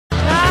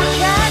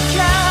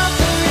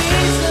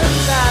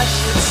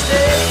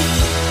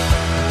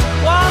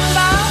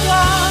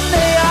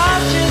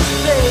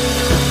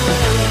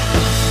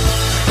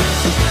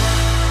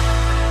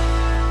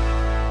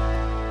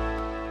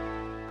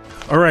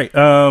All right.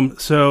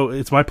 So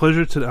it's my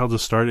pleasure I'll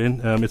just start in.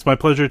 It's my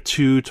pleasure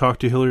to talk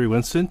to Hilary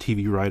Winston,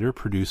 TV writer,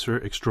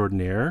 producer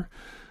extraordinaire.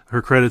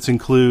 Her credits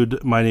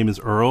include My Name is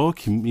Earl,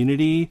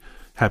 Community,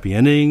 Happy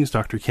Endings,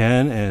 Dr.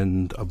 Ken,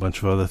 and a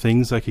bunch of other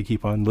things I could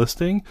keep on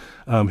listing.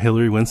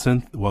 Hilary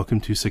Winston, welcome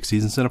to 6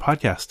 Seasons in a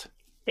Podcast.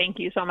 Thank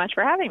you so much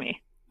for having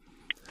me.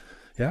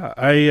 Yeah,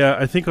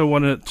 I think I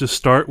want to just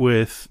start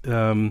with,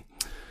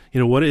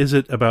 what is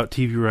it about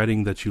TV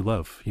writing that you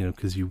love?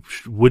 Because you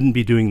wouldn't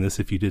be doing this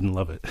if you didn't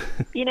love it.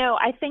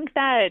 I think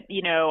that,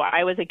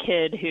 I was a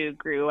kid who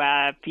grew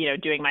up,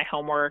 doing my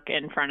homework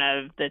in front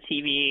of the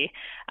TV,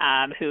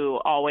 who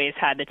always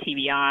had the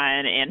TV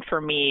on. And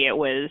for me, it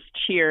was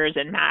Cheers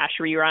and MASH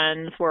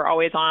reruns were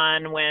always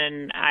on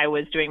when I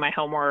was doing my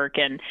homework.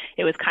 And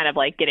it was kind of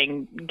like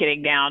getting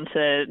down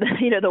to,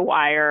 the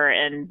wire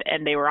and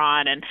they were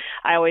on. And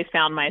I always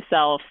found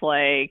myself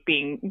like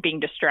being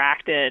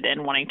distracted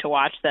and wanting to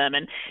watch them.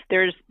 And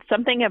there's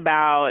something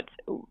about,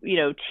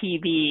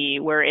 TV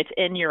where it's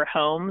in your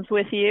homes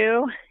with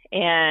you,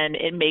 and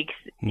it makes,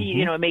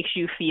 it makes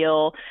you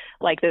feel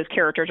like those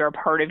characters are a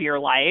part of your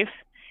life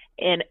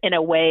in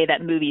a way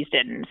that movies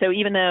didn't. So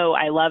even though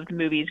I loved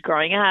movies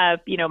growing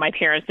up, my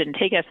parents didn't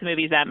take us to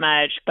movies that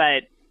much,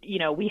 but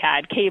we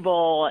had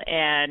cable,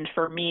 and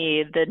for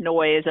me, the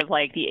noise of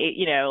like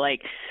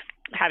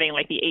having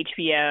like the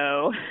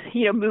HBO,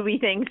 movie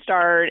thing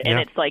start, and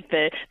it's like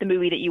the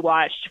movie that you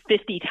watched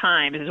 50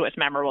 times is what's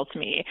memorable to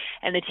me.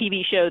 And the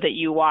TV show that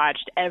you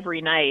watched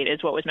every night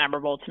is what was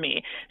memorable to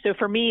me. So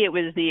for me, it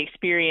was the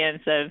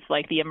experience of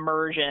like the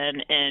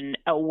immersion in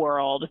a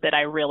world that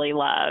I really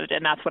loved.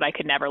 And that's what I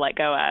could never let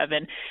go of.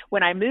 And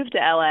when I moved to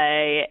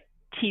LA,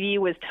 TV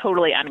was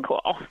totally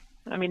uncool.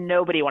 I mean,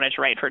 nobody wanted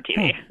to write for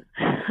TV.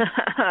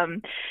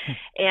 And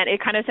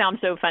it kind of sounds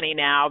so funny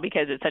now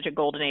because it's such a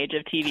golden age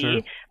of TV.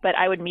 Sure. But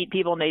I would meet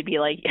people and they'd be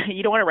like,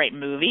 you don't want to write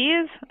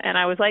movies? And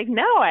I was like,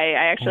 no, I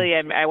actually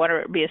I want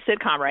to be a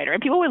sitcom writer.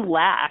 And people would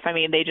laugh. I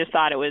mean, they just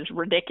thought it was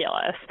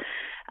ridiculous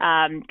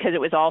because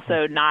it was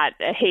also not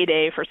a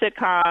heyday for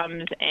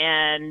sitcoms.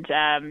 And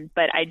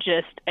but I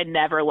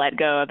never let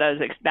go of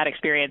that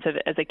experience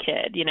as a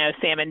kid.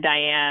 Sam and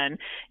Diane,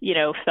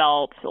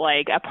 felt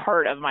like a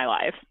part of my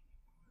life.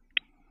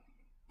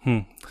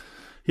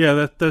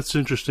 Yeah, that's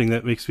interesting.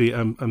 That makes me,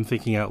 I'm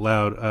thinking out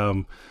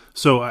loud.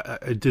 So I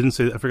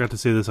forgot to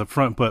say this up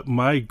front, but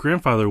my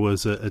grandfather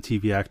was a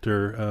TV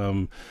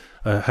actor,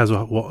 has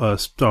a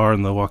star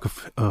in the Walk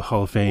of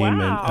Hall of Fame.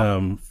 Wow.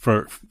 And,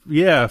 for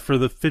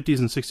the 50s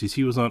and 60s,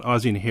 he was on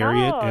Ozzie and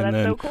Harriet, and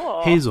then so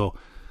cool. Hazel.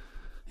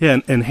 Yeah.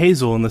 And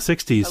Hazel in the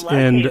 60s.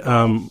 And,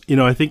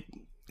 Hazel. I think,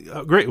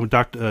 great. With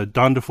Don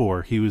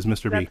DeFore, he was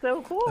Mr. B. That's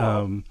so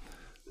cool.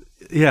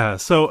 Yeah,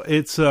 so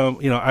it's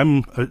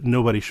I'm a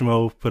nobody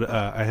schmo, but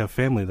I have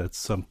family that's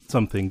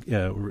something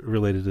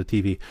related to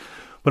TV.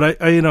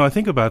 But I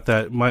think about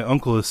that. My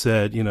uncle has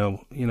said, when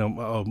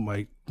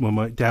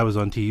my dad was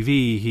on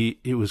TV,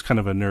 it was kind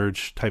of a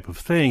nerd type of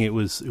thing. It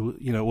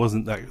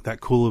wasn't that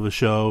cool of a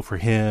show for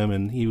him,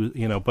 and he was,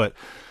 but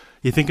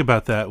you think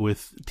about that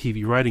with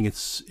TV writing,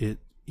 it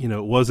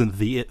wasn't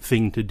the it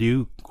thing to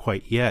do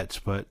quite yet,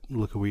 but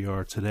look at where we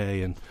are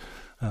today, and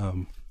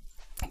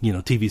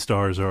TV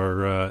stars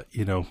are,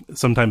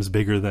 sometimes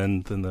bigger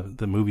than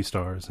the movie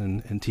stars,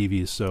 and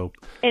TV is so.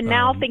 And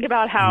now think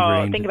about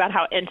how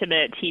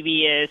intimate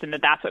TV is, and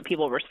that's what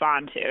people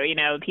respond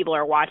to. People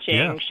are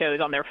watching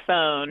shows on their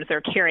phones; they're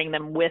carrying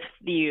them with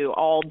you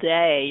all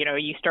day.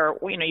 You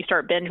start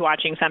binge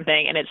watching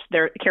something, and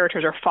their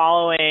characters are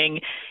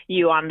following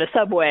you on the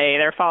subway.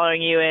 They're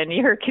following you in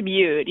your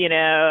commute.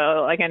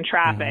 Like in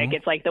traffic.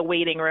 It's like the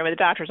waiting room at the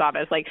doctor's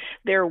office. Like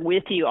they're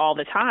with you all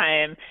the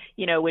time.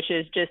 Which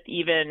is just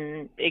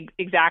even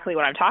exactly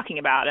what I'm talking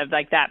about, of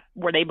like that,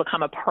 where they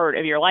become a part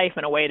of your life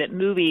in a way that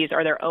movies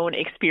are their own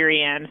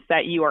experience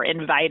that you are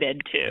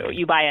invited to.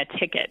 You buy a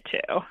ticket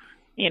to,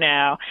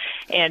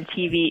 and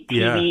TV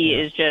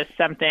is just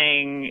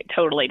something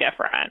totally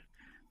different.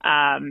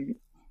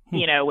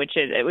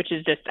 Which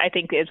is just, I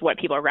think, is what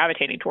people are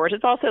gravitating towards.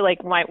 It's also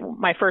like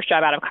my first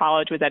job out of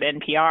college was at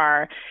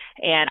NPR,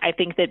 and I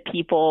think that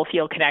people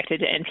feel connected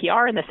to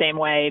NPR in the same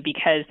way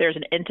because there's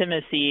an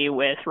intimacy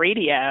with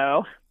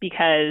radio,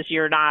 because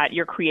you're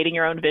creating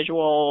your own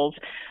visuals,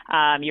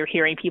 you're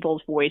hearing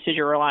people's voices,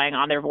 you're relying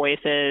on their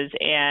voices,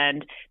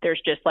 and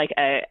there's just like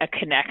a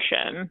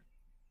connection.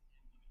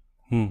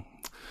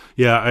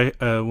 Yeah,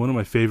 one of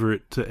my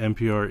favorite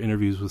NPR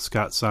interviews with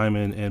Scott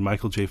Simon and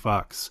Michael J.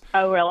 Fox.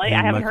 Oh, really? And I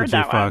haven't Michael heard J.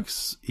 that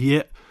Fox,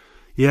 one.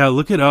 Yeah,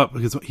 look it up,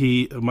 because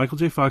Michael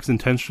J. Fox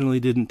intentionally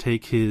didn't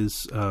take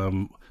his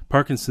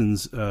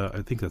Parkinson's.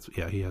 I think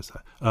he has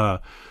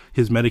that.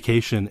 His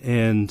medication,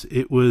 and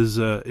it was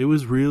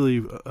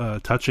really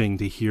touching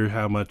to hear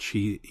how much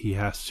he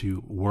has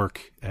to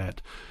work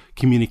at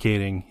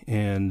communicating,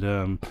 and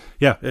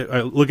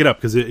I look it up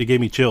because it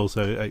gave me chills.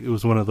 It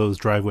was one of those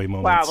driveway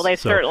moments. Wow, well, they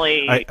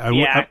certainly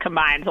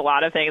combines a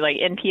lot of things, like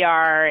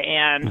NPR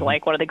and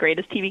like one of the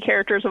greatest TV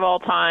characters of all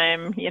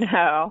time,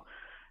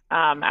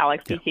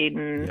 Alex B.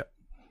 Keaton.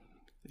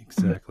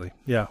 Exactly.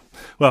 Yeah.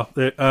 Well,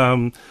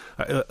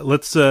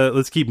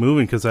 let's keep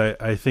moving, because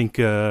I think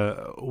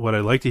what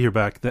I'd like to hear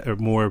back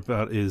more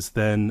about is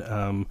then,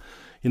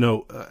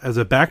 as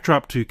a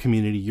backdrop to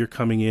Community, you're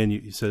coming in.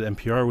 You said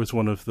NPR was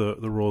one of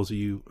the roles that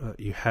you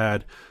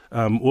had.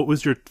 What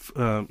was your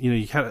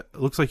you had, it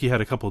looks like you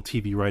had a couple of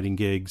TV writing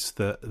gigs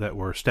that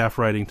were staff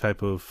writing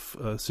type of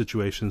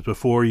situations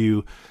before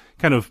you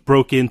kind of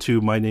broke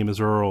into My Name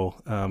Is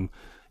Earl.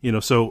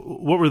 So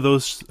what were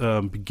those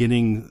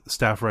beginning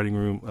staff writing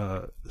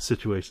room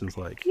situations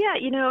like? Yeah,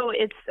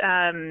 it's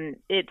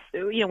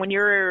when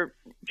you're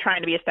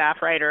trying to be a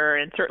staff writer,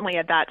 and certainly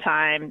at that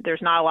time,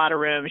 there's not a lot of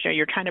rooms.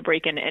 You're trying to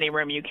break into any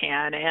room you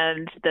can.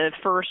 And the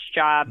first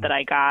job that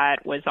I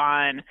got was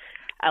on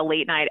a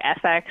late night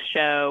FX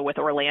show with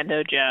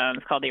Orlando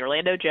Jones called The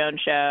Orlando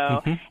Jones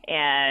Show. Mm-hmm.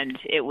 And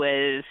it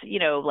was,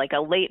 like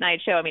a late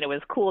night show. I mean, it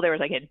was cool. There was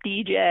like a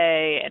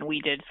DJ, and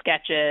we did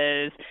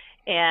sketches.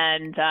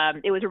 And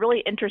it was a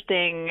really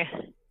interesting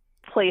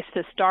place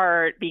to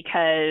start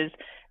because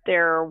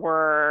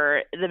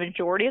the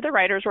majority of the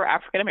writers were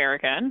African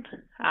American.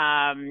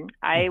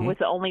 I was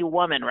the only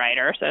woman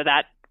writer, so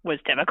that was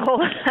typical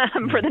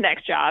for the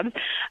next jobs.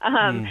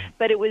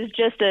 But it was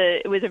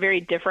a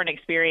very different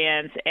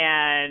experience,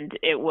 and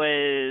it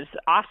was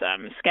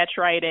awesome. Sketch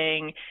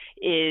writing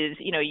is,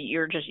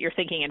 you're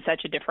thinking in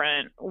such a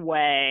different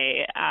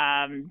way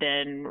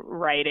than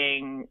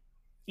writing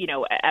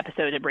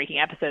episodes and breaking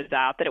episodes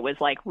out, that it was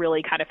like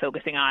really kind of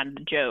focusing on the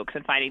jokes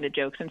and finding the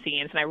jokes and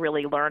scenes. And I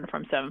really learned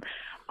from some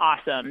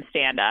awesome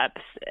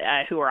stand-ups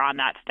who were on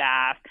that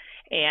staff.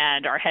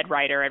 And our head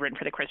writer had written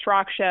for the Chris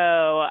Rock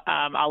Show.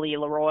 Ali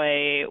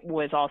Leroy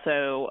was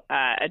also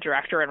a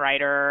director and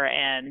writer,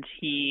 and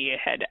he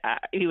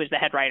was the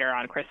head writer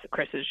on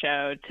Chris's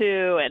show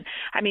too. And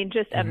I mean,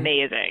 just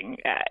amazing,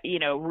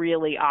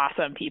 really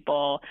awesome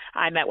people.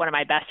 I met one of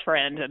my best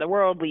friends in the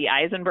world, Lee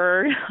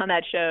Eisenberg, on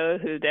that show,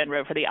 who then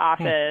wrote for The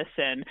Office,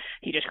 and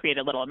he just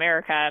created Little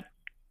America.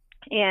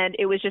 And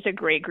it was just a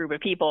great group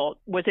of people.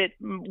 Was it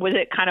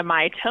kind of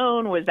my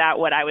tone? Was that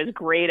what I was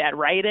great at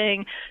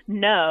writing?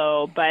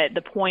 No, but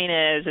the point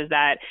is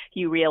that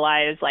you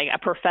realize, like, a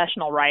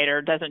professional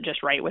writer doesn't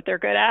just write what they're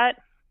good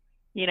at.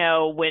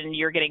 When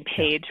you're getting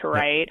paid to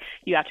write,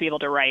 you have to be able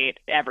to write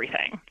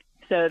everything.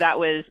 So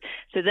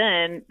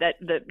then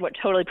what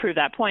totally proved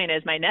that point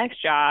is my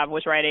next job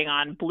was writing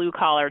on Blue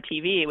Collar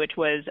TV, which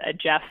was a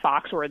Jeff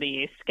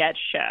Foxworthy sketch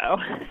show.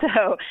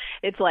 So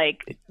it's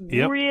like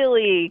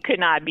really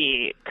could not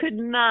be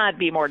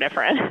more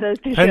different. Those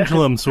two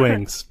Pendulum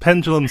shows.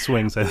 Pendulum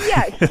swings.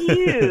 Yeah,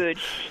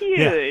 huge.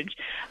 Yeah.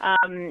 I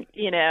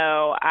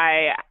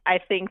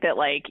think that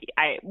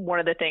one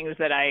of the things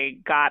that I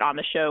got on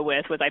the show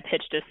with was I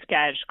pitched a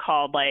sketch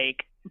called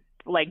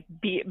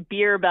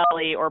beer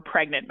belly or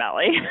pregnant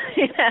belly.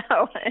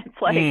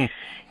 It's like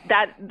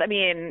that. I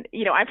mean,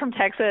 I'm from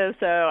Texas,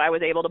 so I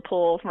was able to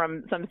pull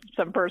from some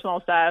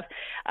personal stuff.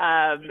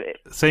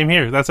 Same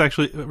here. That's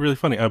actually really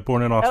funny. I was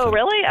born in Austin. Oh,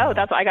 really? Oh,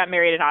 that's why I got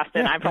married in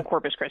Austin. I'm from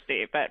Corpus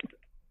Christi, but.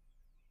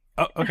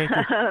 Oh, okay.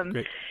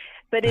 Great.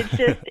 But it's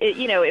just,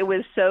 it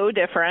was so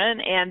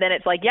different. And then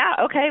it's like, yeah,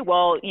 okay,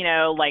 well,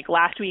 like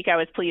last week I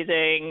was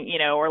pleasing,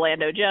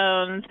 Orlando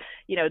Jones.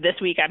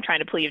 This week I'm trying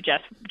to please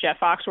Jeff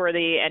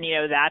Foxworthy, and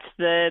that's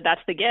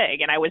the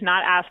gig. And I was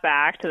not asked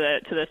back to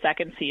the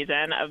second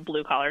season of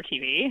Blue Collar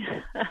TV.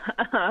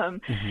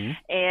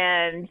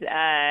 And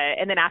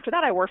then after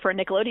that I worked for a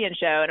Nickelodeon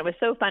show, and it was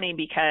so funny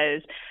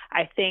because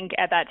I think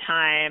at that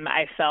time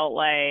I felt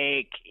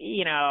like,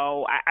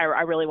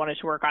 I really wanted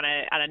to work on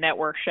a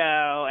network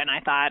show, and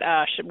I thought,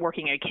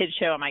 working a kids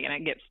show, am I going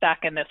to get stuck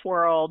in this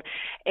world?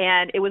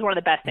 And it was one of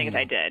the best things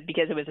I did,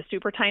 because it was a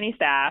super tiny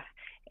staff,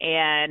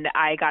 and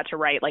I got to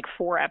write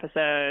 4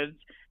 episodes.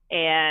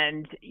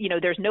 And,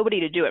 there's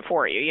nobody to do it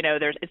for you.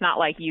 It's not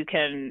like you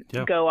can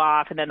go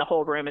off and then the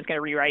whole room is going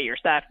to rewrite your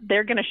stuff.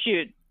 They're going to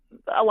shoot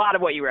a lot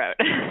of what you wrote,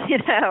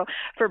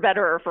 for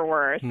better or for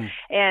worse.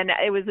 And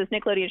it was this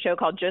Nickelodeon show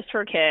called Just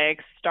for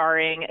Kicks,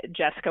 starring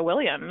Jessica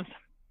Williams,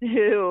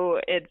 who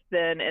it's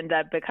then ended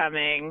up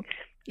becoming,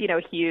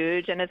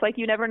 huge. And it's like,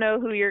 you never know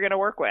who you're going to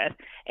work with.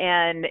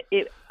 And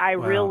I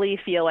really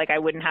feel like I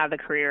wouldn't have the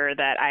career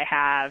that I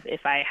have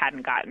if I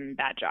hadn't gotten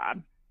that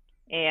job.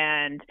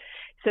 And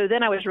so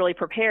then I was really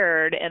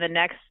prepared. And the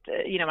next,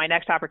 my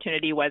next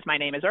opportunity was My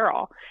Name Is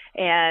Earl.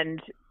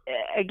 And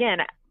again,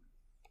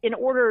 in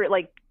order,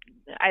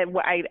 I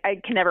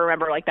can never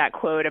remember that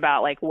quote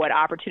about what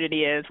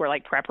opportunity is where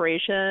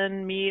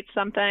preparation meets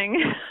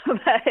something,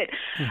 but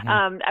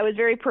I was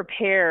very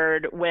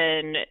prepared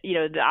when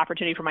the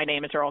opportunity for My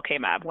Name Is Earl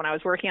came up. When I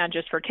was working on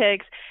Just for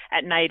Kicks,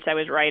 at nights I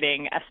was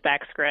writing a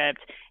spec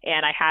script,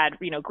 and I had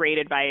great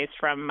advice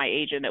from my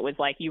agent that was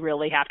like, you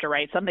really have to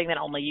write something that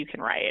only you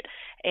can write.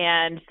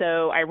 And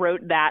so I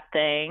wrote that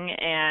thing,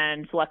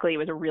 and luckily it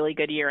was a really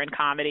good year in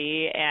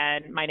comedy,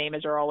 and My Name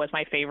Is Earl was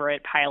my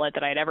favorite pilot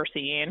that I'd ever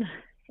seen.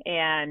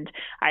 And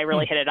I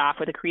really hit it off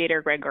with the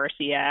creator, Greg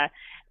Garcia.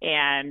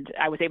 and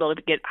I was able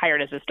to get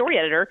hired as a story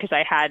editor because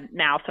I had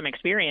now some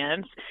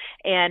experience.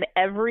 And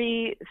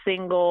every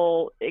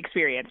single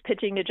experience,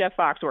 pitching to Jeff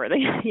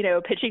Foxworthy,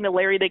 pitching to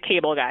Larry the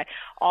Cable Guy,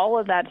 all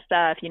of that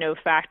stuff,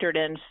 factored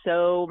in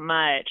so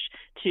much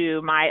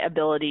to my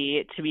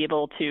ability to be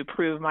able to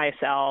prove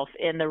myself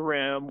in the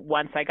room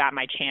once I got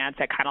my chance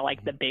at kind of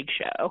like the big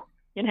show,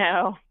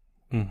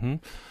 Mm-hmm.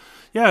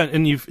 Yeah,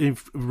 and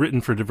you've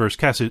written for diverse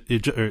casts.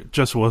 It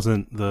just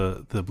wasn't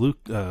the Blue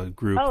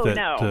group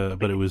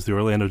but it was the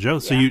Orlando Joe.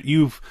 So I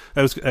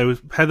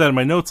had that in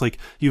my notes. Like,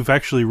 you've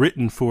actually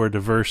written for a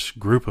diverse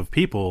group of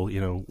people.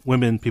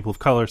 Women, people of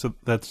color. So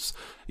that's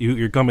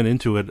you're coming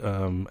into it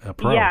a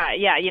pro.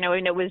 Yeah.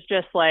 And it was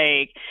just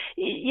like,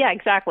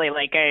 exactly.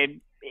 Like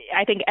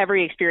I think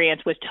every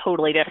experience was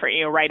totally different,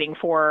 writing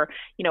for,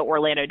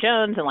 Orlando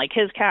Jones and like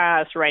his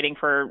cast, writing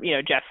for,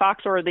 Jeff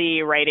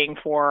Foxworthy, writing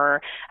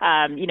for,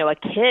 a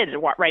kid,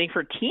 writing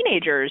for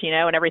teenagers,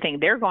 and everything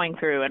they're going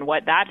through and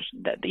what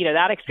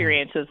that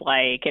experience is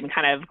like, and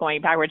kind of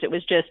going backwards. It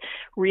was just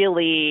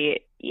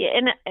really,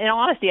 in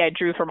honesty, I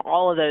drew from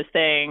all of those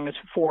things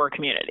for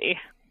Community.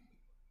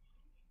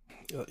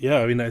 Yeah.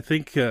 I mean, I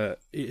think I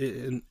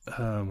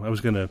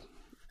was going to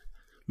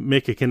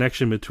make a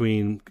connection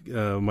between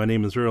My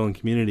Name is Earl and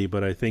Community,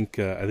 but I think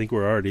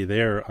we're already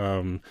there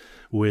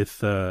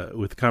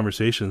with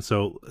conversation.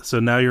 So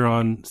now you're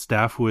on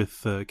staff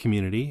with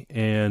Community,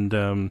 and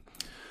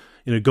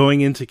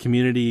going into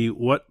Community,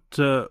 what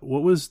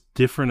was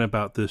different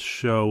about this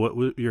show? What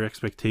were your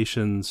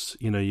expectations?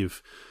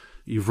 You've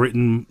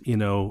written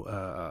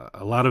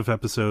a lot of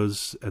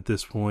episodes at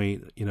this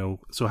point.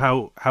 So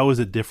how is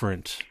it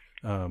different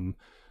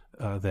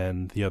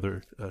than the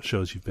other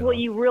shows you've been on? Well,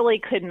 you really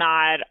could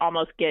not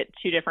almost get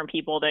two different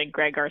people than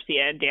Greg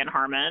Garcia and Dan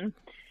Harmon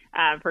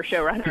for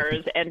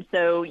showrunners. And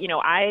so,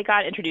 I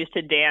got introduced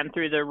to Dan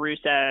through the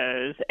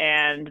Russos,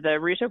 and the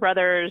Russo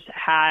brothers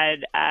I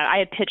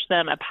had pitched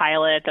them a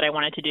pilot that I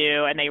wanted to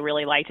do, and they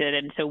really liked it.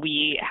 And so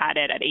we had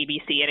it at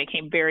ABC, and it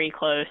came very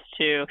close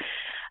to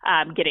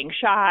getting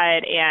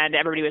shot, and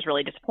everybody was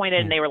really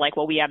disappointed. And they were like,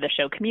 well, we have the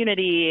show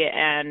Community.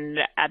 And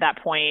at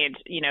that point,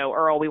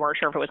 Earl, we weren't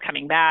sure if it was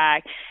coming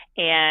back.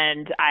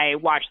 And I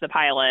watched the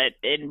pilot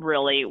and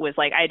really was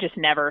like, I had just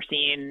never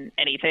seen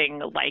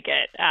anything like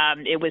it.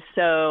 It was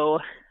so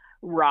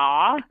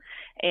raw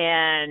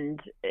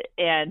and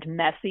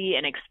messy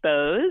and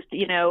exposed.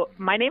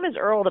 My Name is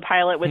Earl, the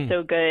pilot was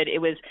so good. It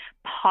was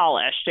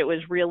polished. It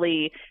was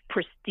really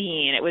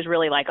pristine. It was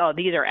really like, oh,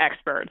 these are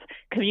experts.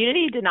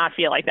 Community did not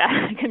feel like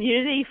that.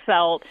 Community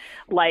felt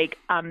like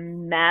a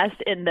mess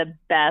in the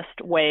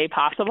best way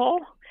possible.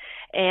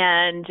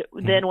 And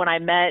then when I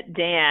met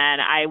Dan,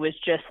 I was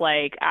just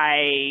like,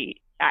 I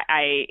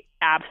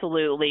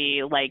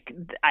absolutely, like,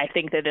 I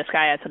think that this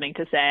guy has something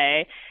to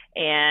say,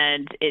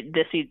 and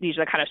these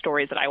are the kind of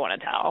stories that I want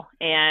to tell.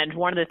 And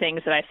one of the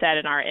things that I said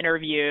in our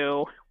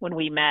interview when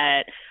we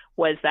met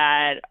was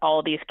that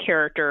all these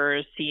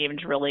characters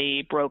seemed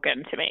really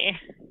broken to me.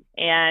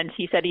 And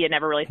he said he had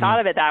never really thought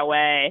of it that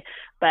way,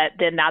 but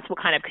then that's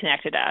what kind of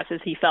connected us,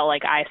 is he felt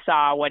like I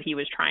saw what he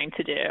was trying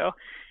to do.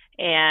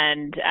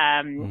 And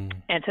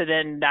so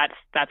then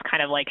that's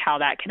kind of like how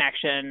that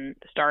connection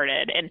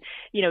started. And,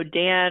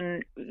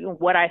 Dan,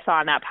 what I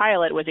saw in that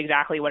pilot was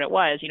exactly what it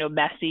was,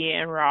 messy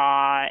and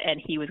raw. And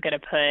he was going to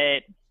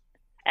put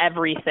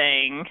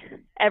everything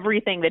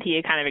that he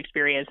had kind of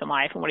experienced in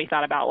life and what he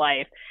thought about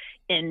life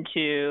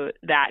into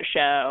that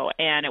show.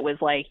 And it was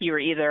like, you're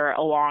either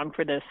along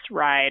for this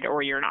ride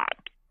or you're not.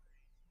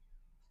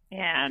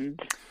 And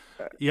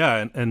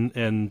yeah,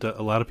 and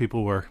a lot of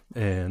people were,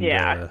 and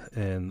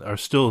are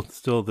still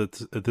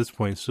at this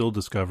point still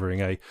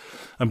discovering.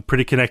 I'm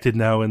pretty connected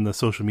now in the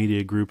social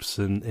media groups,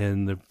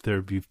 and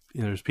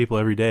there's people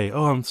every day.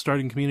 Oh, I'm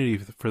starting Community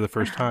for the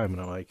first time,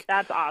 and I'm like,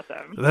 that's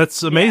awesome.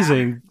 That's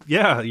amazing.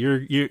 Yeah,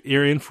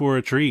 you're in for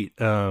a treat.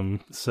 I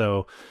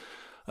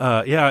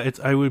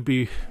would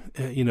be,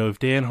 if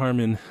Dan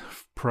Harmon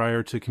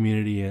prior to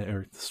Community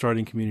or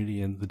starting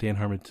Community and the Dan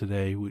Harmon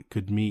today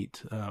could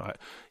meet.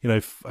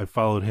 I've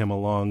followed him a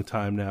long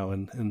time now,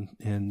 and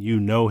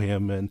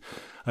him, and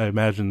I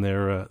imagine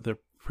they're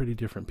pretty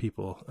different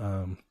people.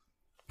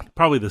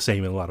 Probably the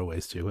same in a lot of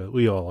ways too.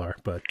 We all are,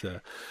 but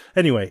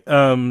anyway.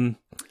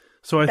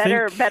 So I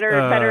think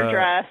better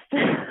dressed.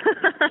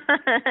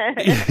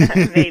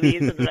 Maybe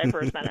since I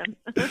first met him.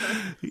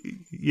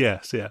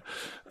 Yes, yeah.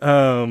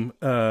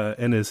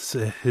 And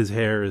his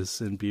hair is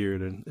and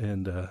beard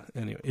and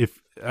anyway,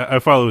 if I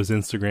follow his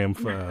Instagram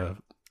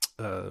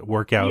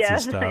workouts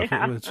and stuff,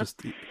 it's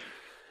just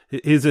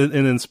he's an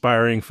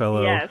inspiring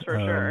fellow. Yes, for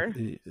sure.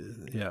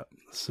 Yeah.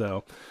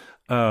 So.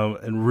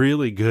 And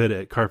really good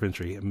at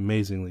carpentry,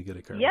 amazingly good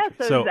at carpentry. Yeah,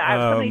 so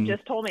somebody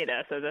just told me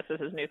this, so this is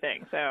his new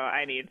thing. So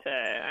I need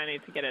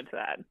to get into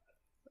that.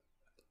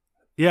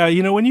 Yeah,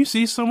 when you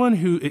see someone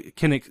who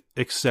can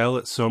excel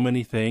at so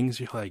many things,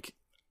 you're like,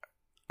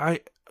 I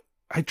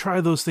I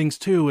try those things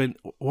too. And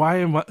why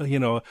am I,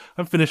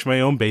 I'm finished my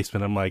own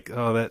basement. I'm like,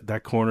 oh,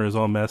 that corner is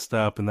all messed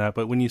up and that.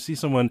 But when you see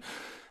someone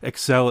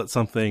excel at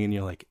something and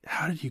you're like,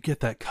 how did you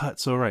get that cut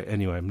so right?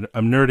 Anyway,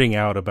 I'm nerding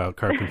out about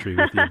carpentry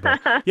with you,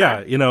 but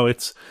yeah,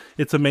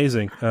 it's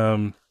amazing.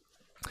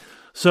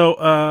 So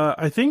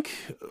I think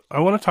I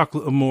want to talk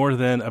more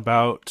then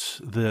about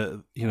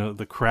the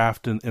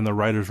craft and the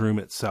writer's room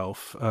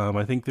itself.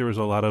 I think there was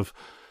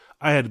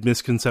I had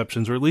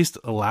misconceptions, or at least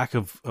a lack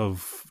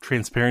of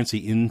transparency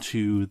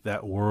into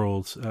that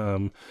world.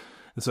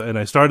 And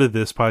I started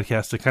this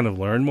podcast to kind of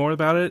learn more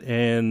about it.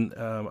 And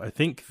I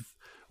think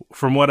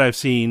from what I've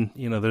seen,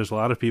 there's a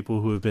lot of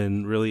people who have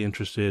been really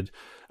interested.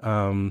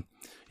 Do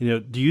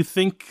you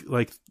think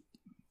like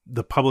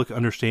the public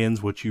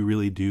understands what you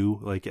really do,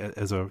 like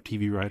as a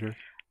TV writer?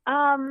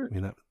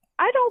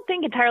 I don't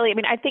think entirely. I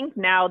mean, I think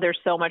now there's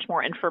so much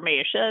more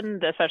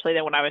information, especially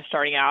than when I was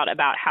starting out,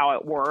 about how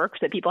it works,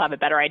 that people have a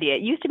better idea.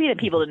 It used to be that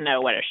people didn't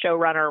know what a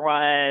showrunner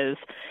was.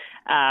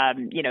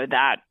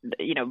 That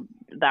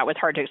was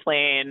hard to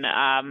explain.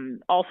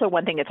 Also,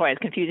 one thing that's always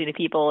confusing to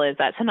people is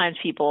that sometimes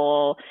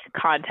people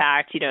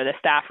contact, the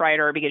staff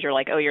writer because you're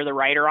like, oh, you're the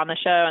writer on the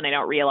show, and they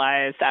don't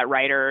realize that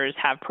writers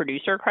have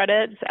producer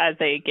credits as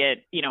they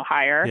get,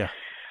 higher. Yeah.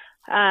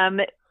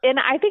 And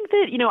I think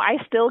that,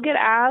 I still get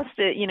asked,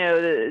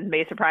 it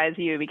may surprise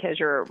you because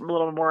you're a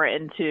little more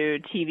into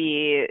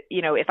TV,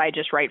 if I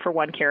just write for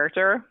one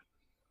character.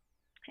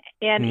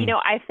 And,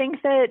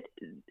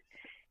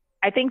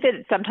 I think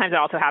that sometimes it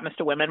also happens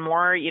to women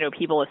more.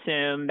 People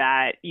assume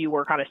that you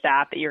work on a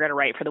staff that you're going to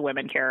write for the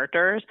women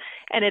characters.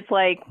 And it's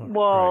like,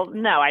 well, right.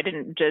 No, I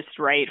didn't just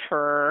write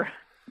for,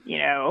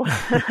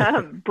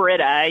 Britta,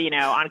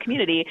 on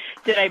Community.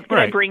 Did I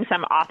bring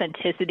some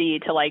authenticity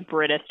to like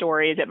Britta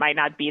stories that might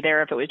not be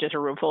there if it was just a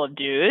room full of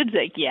dudes?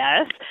 Like,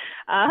 yes.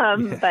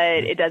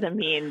 But it doesn't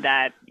mean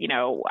that,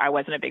 I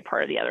wasn't a big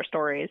part of the other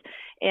stories.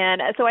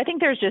 And so I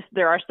think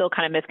there are still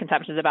kind of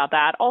misconceptions about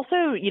that. Also,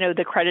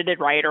 the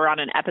credited writer on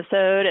an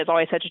episode is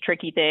always such a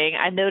tricky thing.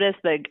 I've noticed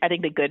I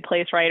think the Good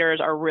Place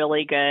writers are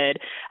really good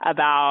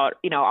about,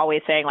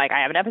 always saying like,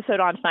 I have an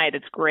episode on tonight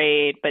that's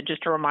great, but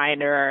just a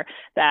reminder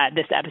that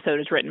this episode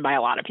is written by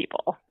a lot of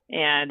people.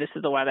 And this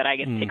is the one that I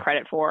get to take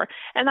credit for.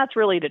 And that's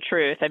really the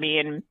truth. I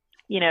mean,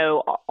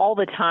 all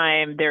the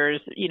time there's,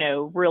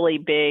 really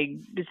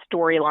big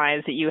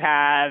storylines that you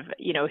have,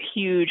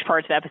 huge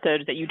parts of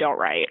episodes that you don't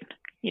write.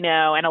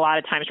 And a lot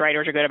of times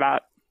writers are good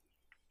about,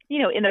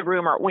 in the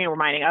room or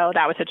reminding, oh,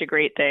 that was such a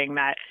great thing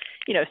that,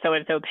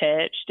 so-and-so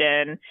pitched.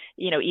 And,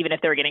 even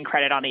if they're getting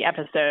credit on the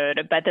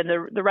episode, but then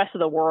the rest of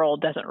the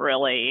world doesn't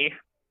really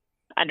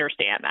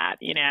understand that,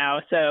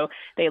 so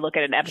they look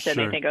at an episode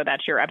and they think, oh,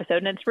 that's your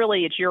episode. And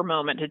it's your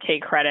moment to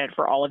take credit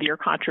for all of your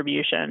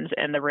contributions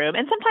in the room.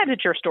 And sometimes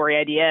it's your story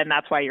idea and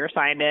that's why you're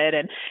assigned it.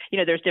 And,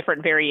 there's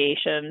different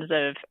variations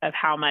of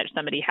how much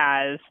somebody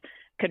has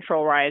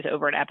control rise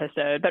over an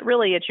episode, but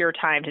really it's your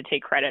time to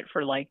take credit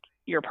for like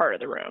your part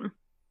of the room.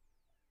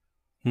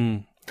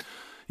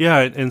 Yeah.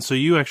 And so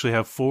you actually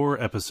have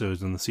 4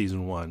 episodes in the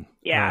season 1,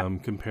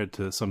 compared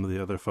to some of the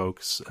other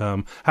folks.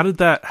 How does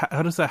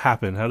that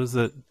happen? How does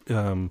that,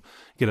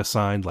 get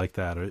assigned like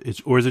that?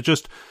 Or is it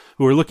just,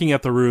 we're looking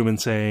at the room and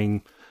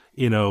saying,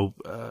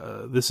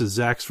 this is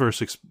Zach's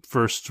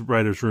first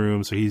writer's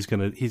room, so he's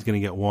gonna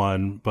get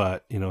 1,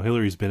 but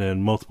Hilary's been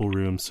in multiple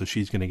rooms, so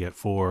she's gonna get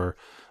 4.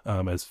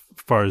 As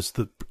far as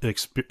the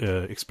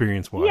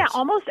experience wise. Yeah,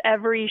 almost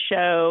every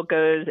show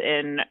goes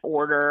in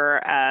order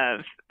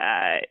of,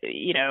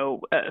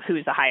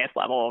 who's the highest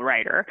level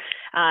writer.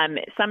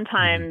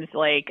 Sometimes,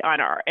 like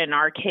in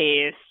our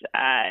case,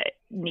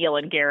 Neil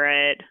and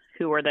Garrett,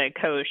 who were the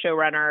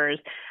co-showrunners,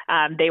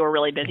 they were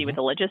really busy with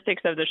the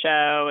logistics of the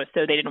show,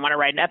 so they didn't want to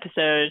write an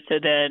episode. So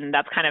then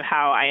that's kind of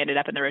how I ended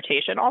up in the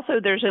rotation. Also,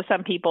 there's just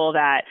some people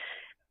that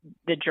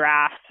the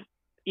drafts,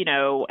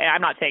 and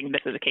I'm not saying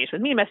this is the case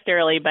with me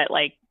necessarily, but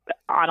like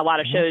on a lot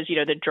of shows,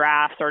 the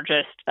drafts are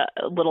just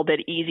a little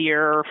bit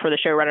easier for the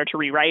showrunner to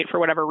rewrite for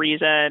whatever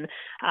reason.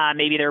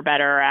 Maybe they're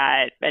better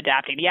at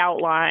adapting the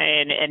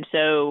outline. And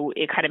so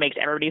it kind of makes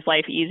everybody's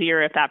life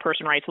easier if that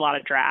person writes a lot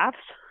of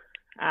drafts.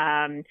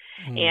 And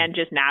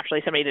just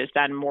naturally somebody that's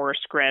done more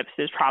scripts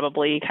is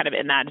probably kind of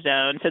in that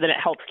zone. So then it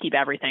helps keep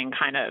everything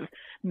kind of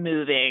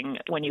moving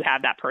when you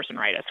have that person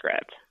write a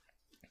script.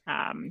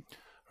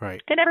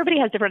 Right. And everybody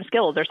has different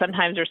skills.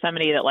 Sometimes there's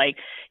somebody that like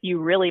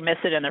you really miss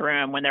it in the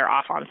room when they're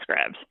off on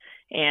script.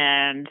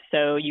 And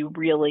so you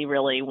really,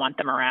 really want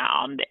them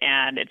around.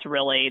 And it's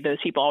really, those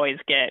people always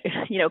get,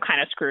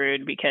 kind of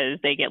screwed because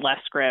they get less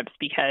scripts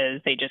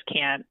because they just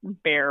can't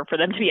bear for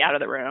them to be out of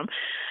the room.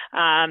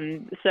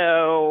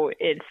 So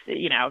it's,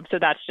 so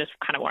that's just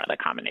kind of one of the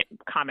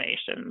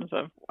combinations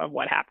of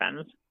what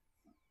happens.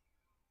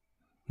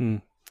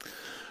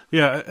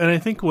 Yeah, and I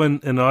think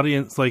when an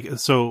audience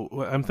so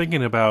I'm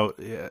thinking about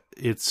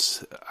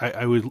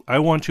I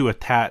want to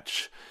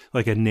attach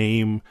like a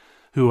name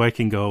who I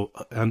can go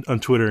on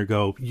Twitter and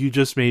go, you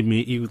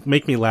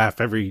make me laugh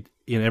every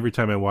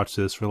time I watch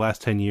this for the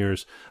last 10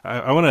 years.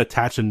 I want to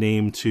attach a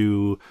name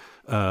to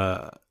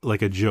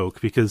like a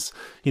joke, because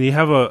you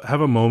have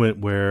a moment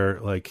where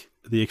like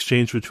the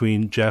exchange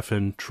between Jeff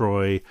and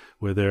Troy,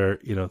 where they're,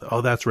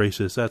 oh, that's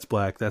racist, that's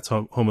black, that's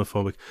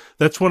homophobic.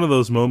 That's one of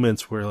those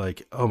moments where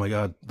like, oh my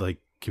God, like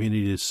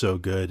Community is so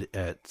good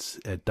at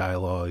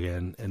dialogue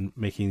and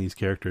making these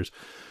characters,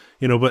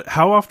 but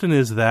how often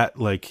is that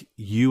like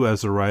you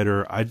as a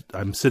writer,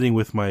 I'm sitting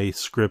with my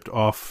script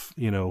off,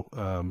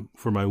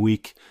 for my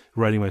week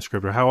writing my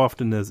script, or how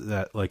often is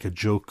that like a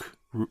joke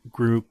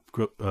group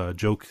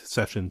joke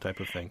session type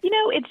of thing?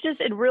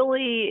 It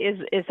really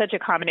is such a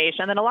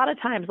combination. And a lot of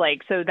times,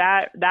 like, so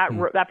that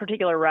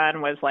particular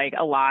run was like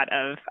a lot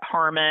of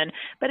Harmon,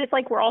 but it's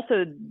like we're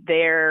also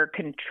there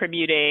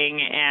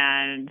contributing,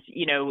 and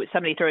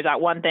somebody throws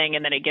out one thing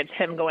and then it gets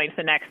him going to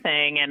the next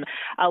thing. And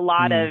a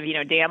lot of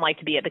Dan liked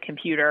to be at the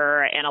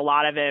computer, and a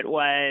lot of it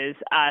was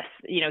us.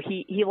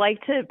 He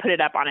liked to put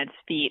it up on its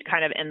feet,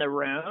 kind of in the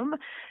room.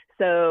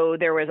 So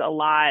there was a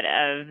lot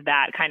of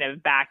that kind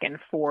of back and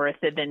forth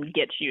that then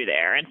gets you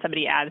there, and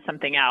somebody adds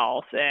something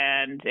else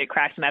and it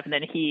cracks him up, and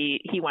then he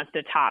wants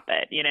to top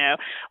it.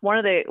 One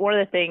of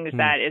the things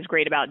that is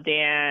great about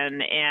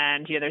Dan,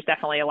 and there's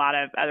definitely a lot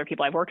of other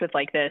people I've worked with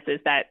like this,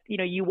 is that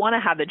you want to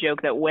have the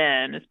joke that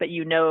wins, but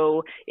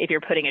if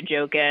you're putting a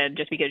joke in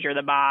just because you're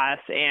the boss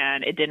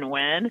and it didn't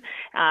win,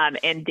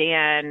 and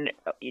Dan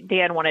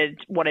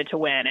wanted to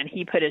win, and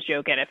he put his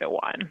joke in if it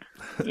won.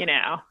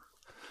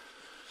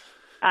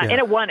 And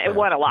it won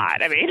a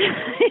lot. I mean,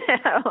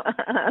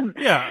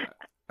 yeah.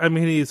 I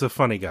mean, he's a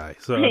funny guy.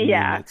 So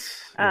yeah.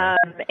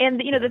 And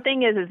the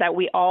thing is that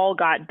we all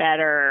got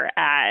better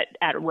at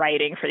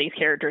writing for these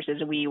characters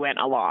as we went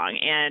along.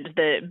 And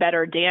the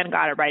better Dan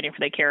got at writing for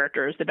the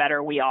characters, the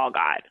better we all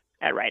got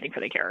at writing for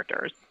the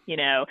characters.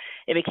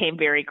 It became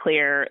very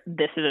clear,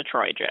 this is a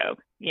Troy joke.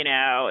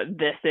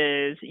 This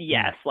is,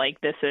 yes, like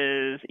this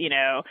is,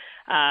 this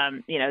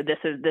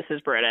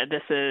is Britta.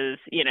 This is,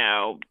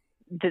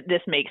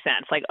 this makes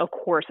sense. Like, of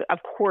course,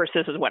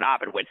 this is what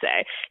Ovid would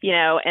say,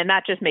 and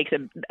that just makes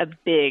a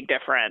big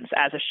difference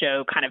as a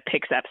show kind of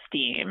picks up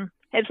steam.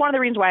 It's one of the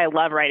reasons why I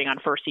love writing on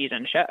first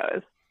season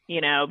shows,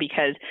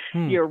 because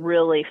you're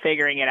really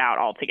figuring it out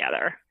all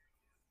together.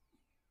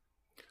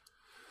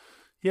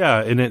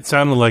 Yeah, and it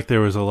sounded like there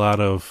was a lot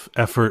of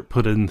effort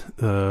put in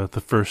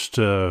the first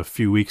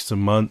few weeks to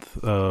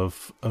month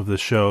of the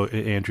show.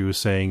 Andrew was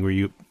saying where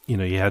you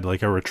had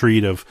like a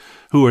retreat of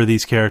who are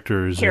these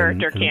characters,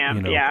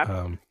 camp,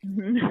 yeah.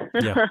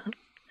 Yeah.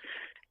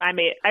 I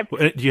mean,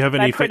 do you have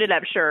any? I printed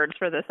up shirts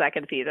for the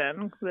second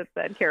season that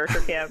said character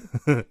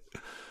camp.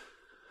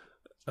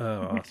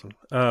 Oh,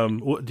 awesome.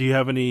 Do you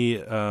have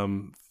any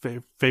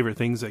favorite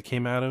things that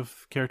came out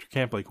of character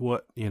camp? Like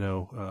what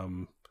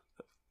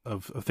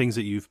of things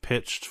that you've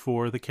pitched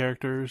for the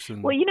characters?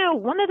 And... Well,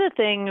 one of the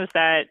things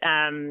that,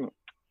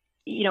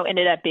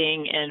 ended up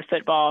being in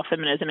Football,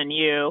 Feminism, and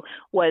You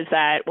was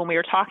that when we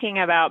were talking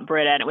about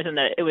Britta, and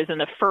it was in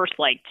the first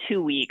like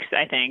 2 weeks,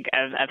 I think,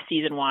 of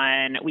season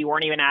 1, we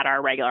weren't even at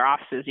our regular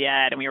offices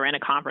yet, and we were in a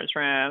conference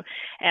room,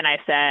 and I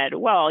said,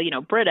 well,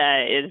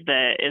 Britta is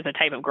the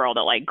type of girl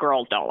that like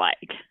girls don't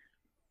like.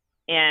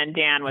 And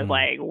Dan was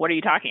like, what are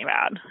you talking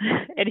about?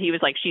 And he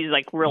was like, she's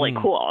like really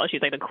cool.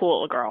 She's like the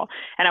cool girl.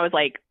 And I was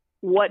like,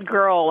 what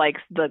girl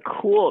likes the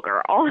cool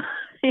girl?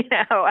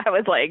 I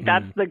was like,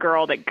 that's the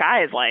girl that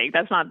guys like.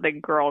 That's not the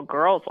girl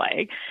girls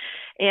like.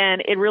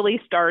 And it really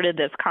started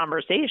this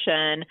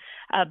conversation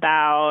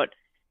about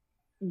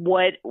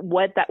what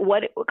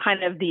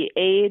kind of the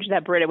age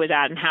that Britta was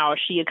at and how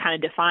she had kind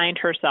of defined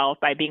herself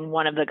by being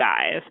one of the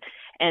guys.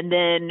 And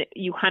then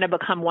you kind of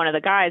become one of the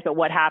guys, but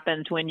what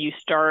happens when you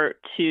start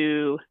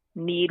to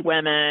need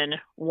women,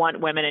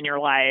 want women in your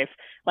life?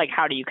 Like,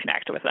 how do you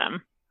connect with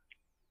them?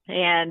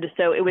 And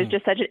so it was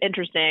just such an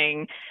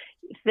interesting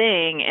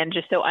thing and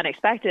just so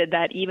unexpected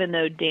that even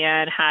though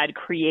Dan had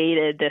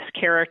created this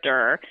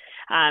character,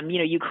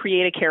 you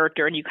create a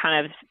character and you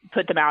kind of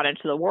put them out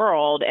into the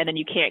world, and then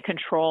you can't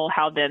control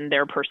how then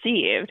they're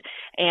perceived.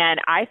 And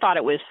I thought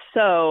it was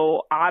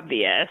so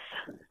obvious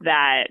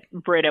that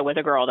Britta was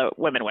a girl that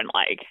women wouldn't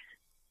like.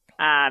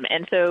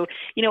 And so,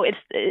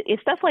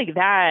 it's stuff like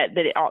that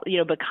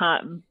it,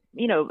 become,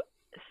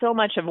 so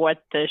much of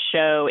what the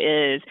show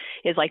is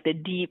like the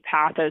deep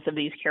pathos of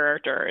these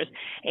characters.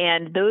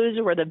 And those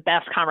were the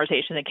best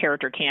conversations in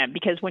character camp,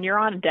 because when you're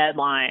on a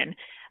deadline,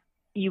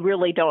 you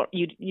really don't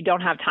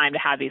have time to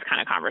have these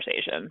kind of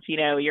conversations.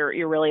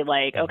 You're really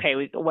like,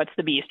 okay, what's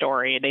the B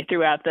story? They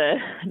threw out the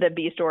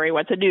B story.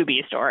 What's a new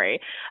B story?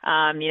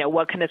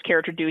 What can this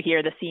character do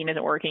here? The scene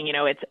isn't working.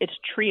 It's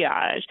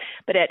triage.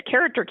 But at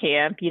character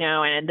camp,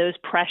 and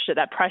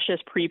that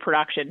precious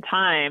pre-production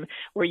time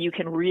where you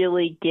can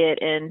really get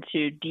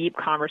into deep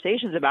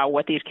conversations about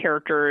what these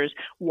characters,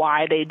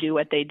 why they do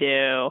what they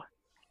do,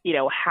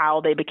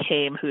 how they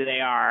became who they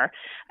are,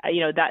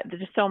 that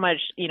just so much,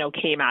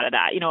 came out of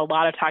that, a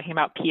lot of talking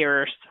about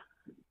Pierce,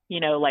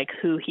 like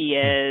who he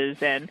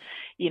is. And,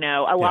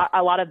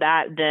 a lot of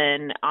that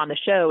then on the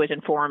show is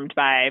informed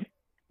by,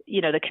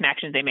 the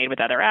connections they made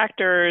with other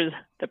actors,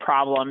 the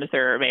problems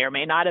there may or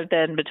may not have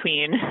been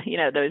between,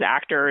 those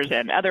actors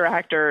and other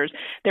actors,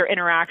 their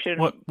interaction.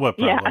 What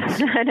problems?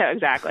 Yeah, I know,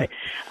 exactly.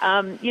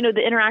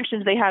 The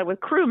interactions they had with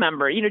crew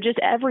members, just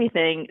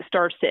everything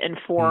starts to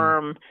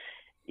inform,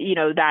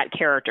 that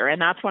character.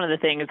 And that's one of the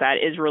things that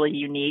is really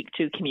unique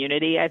to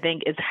Community, I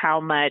think, is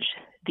how much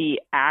the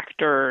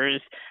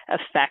actors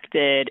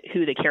affected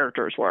who the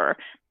characters were.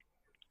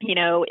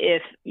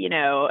 If,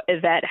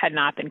 Yvette had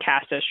not been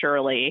cast as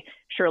Shirley,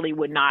 Shirley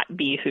would not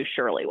be who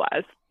Shirley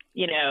was.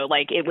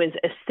 It was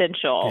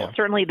essential. Yeah.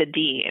 Certainly the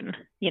dean,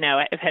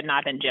 if it had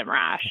not been Jim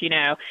Rash,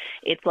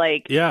 it's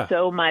like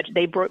so much.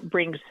 They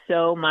bring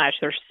so much.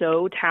 They're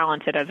so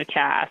talented as a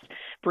cast,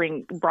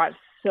 brought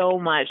so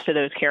much to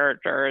those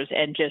characters.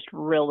 And just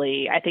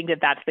really, I think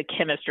that's the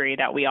chemistry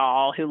that we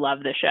all who love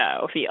the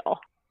show feel.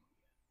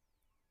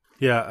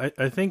 Yeah,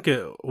 I think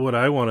what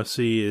I want to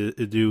see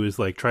do is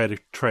like try to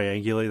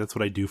triangulate. That's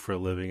what I do for a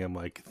living. I'm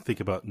like, think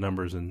about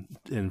numbers and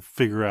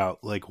figure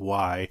out like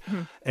why.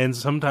 Mm-hmm. And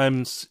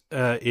sometimes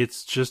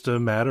it's just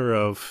a matter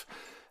of,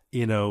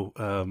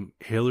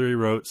 Hilary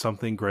wrote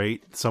something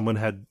great. Someone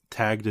had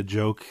tagged a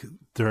joke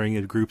during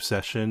a group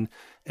session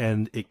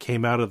and it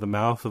came out of the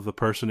mouth of the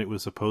person it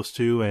was supposed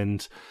to.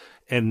 And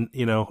on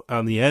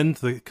the end,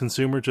 the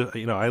consumer just,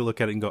 I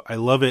look at it and go, I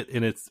love it.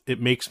 And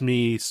it makes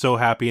me so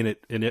happy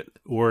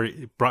or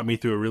it brought me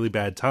through a really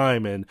bad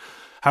time. And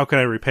how can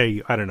I repay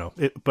you? I don't know.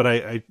 But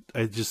I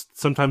just,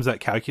 sometimes that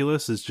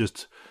calculus is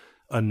just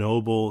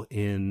unknowable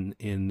in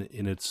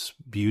its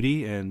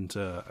beauty. And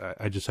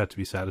I just have to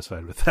be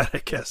satisfied with that,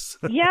 I guess.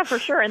 Yeah, for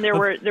sure. And there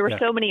were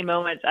so many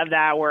moments of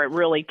that where it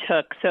really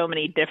took so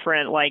many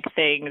different like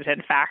things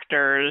and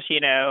factors,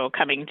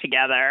 coming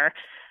together.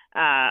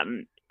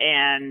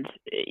 And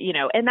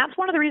that's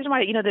one of the reasons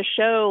why, the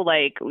show,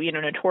 like,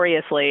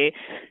 notoriously,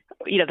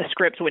 the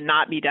scripts would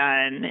not be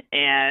done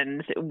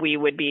and we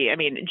would be,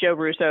 Joe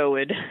Russo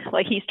would,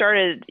 like, he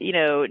started,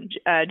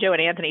 Joe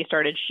and Anthony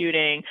started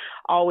shooting,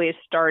 always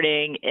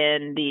starting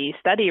in the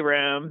study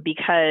room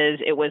because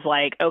it was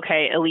like,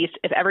 okay, at least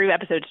if every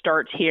episode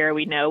starts here,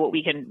 we know what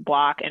we can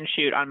block and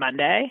shoot on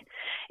Monday,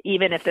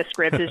 even if the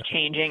script is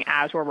changing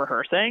as we're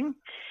rehearsing.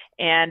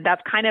 And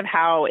that's kind of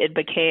how it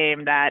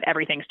became that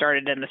everything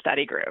started in the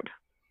study group.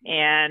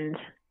 And,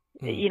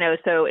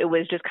 so it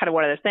was just kind of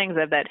one of those things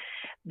that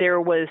there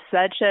was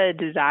such a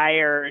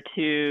desire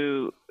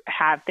to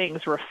have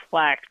things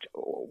reflect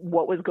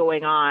what was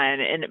going on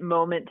in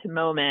moment to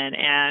moment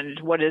and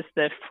what is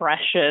the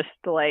freshest,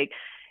 like,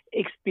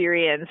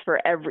 experience for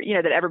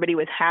that everybody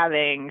was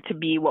having to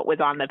be what was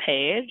on the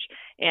page.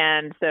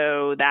 And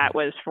so that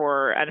was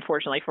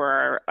unfortunately for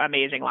our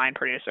amazing line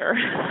producer,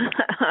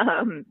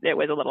 it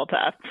was a little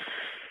tough.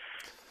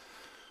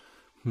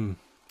 Can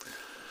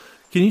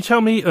you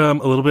tell me a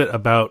little bit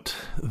about,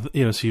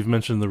 so you've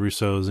mentioned the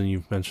Russos and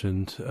you've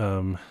mentioned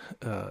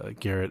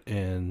Garrett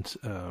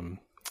and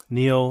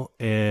Neil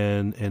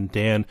and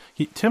Dan.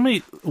 Tell me,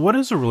 what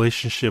is the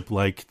relationship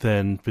like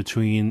then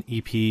between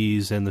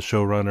EPs and the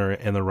showrunner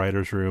and the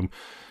writer's room?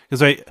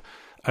 Because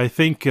I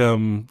think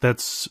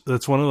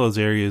that's one of those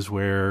areas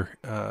where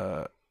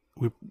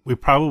we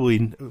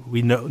probably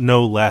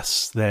know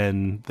less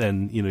than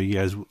you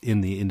guys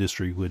in the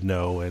industry would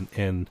know,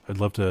 and I'd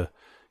love to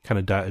kind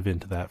of dive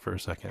into that for a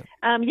second.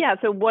 Yeah.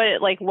 So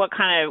what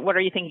are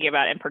you thinking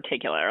about in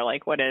particular?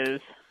 Like, what is?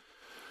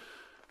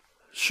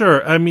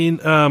 Sure.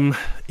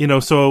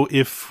 So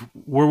if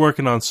we're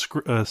working on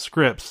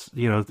scripts,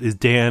 is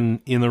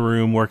Dan in the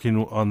room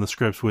working on the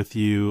scripts with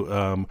you?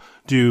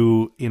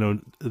 Do the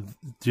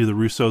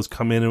Russos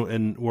come in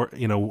and work?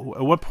 At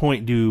what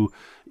point do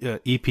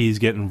EPs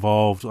get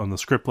involved on the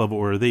script level,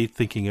 or are they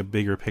thinking a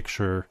bigger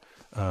picture?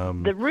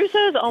 The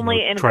Russos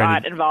only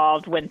got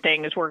involved when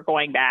things were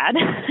going bad.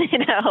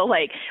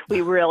 Like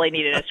we really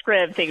needed a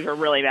script, things were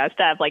really messed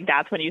up. Like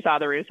that's when you saw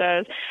the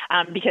Russos,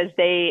 because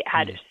they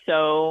had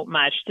so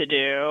much to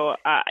do,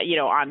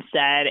 on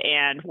set,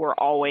 and were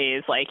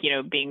always like,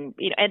 being,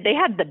 and they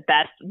had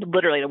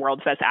literally the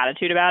world's best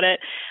attitude about it.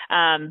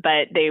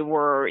 But they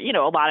were,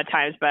 a lot of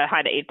times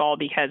behind the eight ball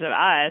because of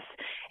us.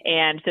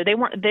 And so they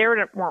weren't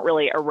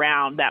really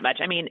around that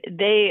much.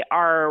 They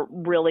are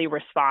really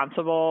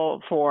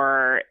responsible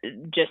for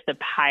just the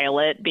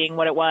pilot being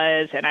what it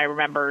was. And I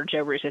remember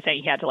Joe Russo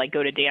saying he had to like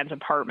go to Dan's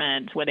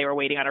apartment when they were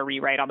waiting on a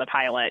rewrite on the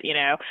pilot,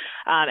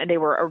 and they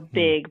were a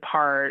big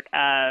part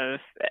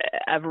of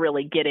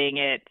really getting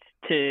it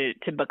to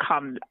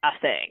become a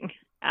thing.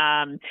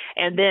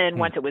 And then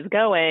once it was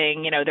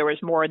going, there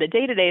was more of the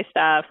day-to-day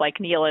stuff,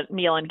 like Neil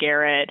and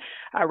Garrett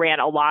ran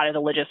a lot of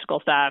the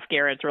logistical stuff.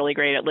 Garrett's really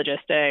great at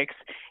logistics.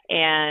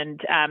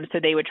 And so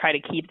they would try to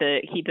keep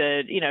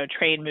the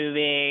train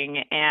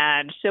moving.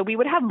 And so we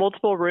would have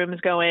multiple rooms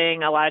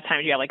going. A lot of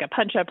times you have like a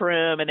punch-up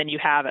room, and then you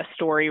have a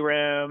story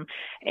room.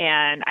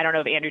 And I don't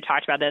know if Andrew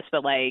talked about this,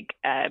 but like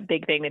a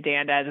big thing that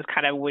Dan does is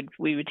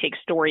we would take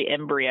story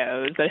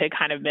embryos that had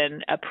kind of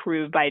been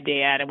approved by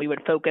Dan, and we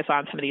would focus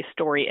on some of these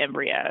story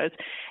embryos.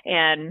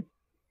 And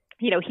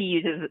he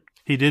uses.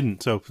 He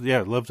didn't. So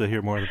yeah, I'd love to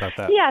hear more about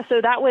that. Yeah, so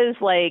that was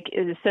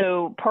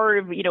so part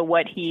of,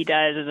 what he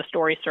does is a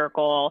story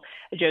circle,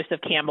 a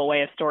Joseph Campbell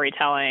way of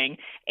storytelling.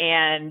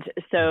 And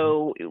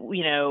so,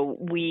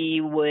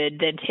 we would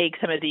then take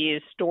some of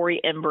these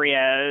story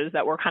embryos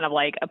that were kind of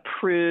like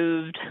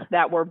approved,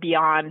 that were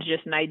beyond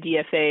just an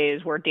idea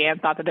phase where Dan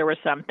thought that there was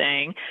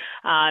something.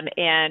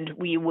 And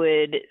we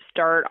would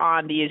start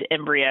on these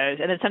embryos.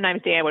 And then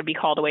sometimes Dan would be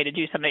called away to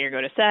do something or go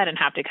to set and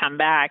have to come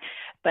back.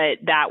 But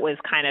that was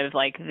kind of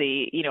like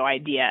the,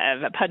 idea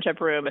of a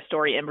punch-up room, a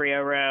story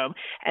embryo room,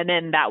 and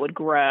then that would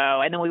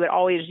grow. And then we would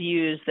always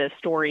use the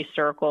story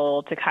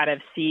circle to kind of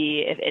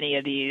see if any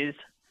of these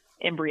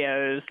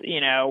embryos,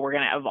 were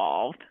going to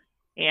evolve.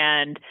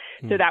 And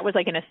so that was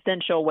like an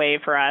essential way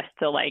for us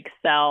to like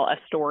sell a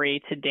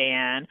story to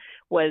Dan,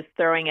 was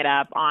throwing it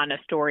up on a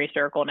story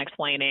circle and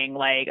explaining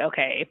like,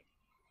 okay,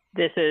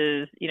 this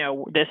is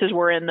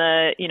we're in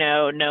the,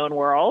 known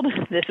world.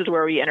 This is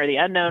where we enter the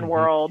unknown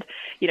world.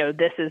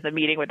 This is the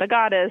meeting with the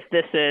goddess.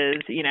 This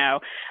is,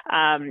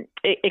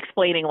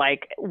 explaining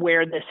like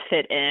where this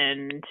fit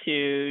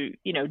into,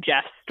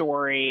 Jeff's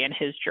story and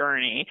his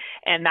journey.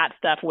 And that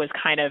stuff was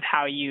kind of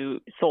how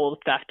you sold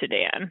stuff to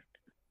Dan.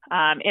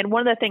 And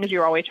one of the things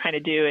you're always trying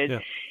to do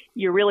is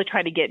you're really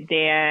trying to get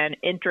Dan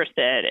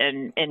interested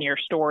in your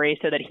story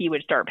so that he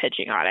would start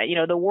pitching on it.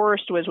 The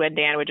worst was when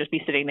Dan would just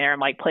be sitting there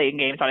and like playing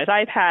games on his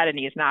iPad and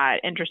he's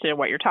not interested in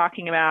what you're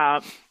talking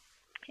about.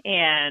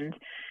 And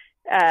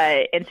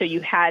so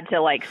you had to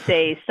like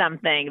say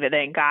something that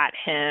then got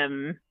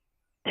him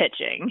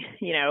pitching,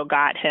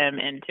 got him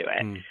into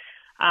it.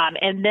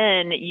 And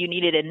then you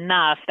needed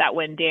enough that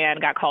when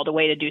Dan got called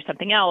away to do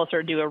something else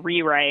or do a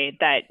rewrite,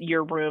 that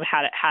your room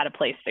had a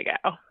place to go.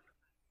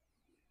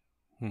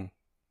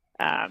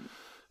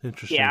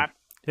 Interesting.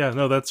 Yeah.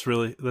 No, that's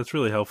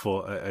really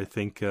helpful. I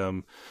think,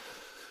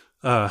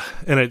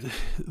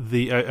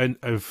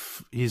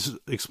 he's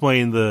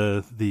explained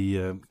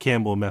the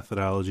Campbell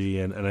methodology,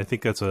 and I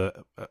think that's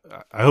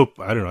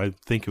I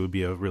think it would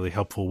be a really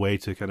helpful way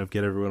to kind of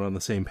get everyone on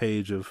the same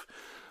page of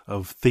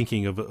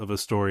thinking of a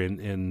story,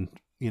 and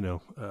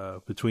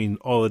between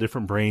all the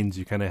different brains,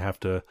 you kind of have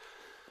to,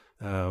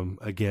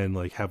 again,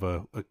 like have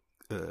a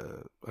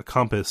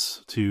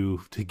compass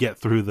to get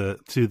through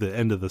to the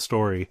end of the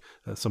story,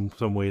 some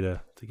way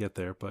to get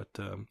there. But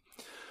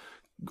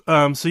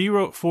so you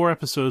wrote 4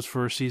 episodes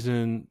for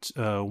season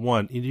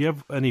 1. Do you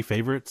have any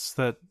favorites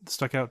that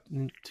stuck out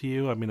to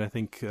you? I mean, I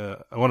think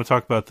I want to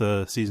talk about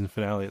the season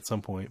finale at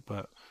some point,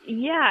 but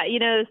yeah,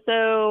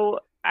 so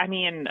I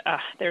mean,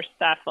 there's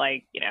stuff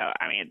like,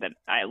 that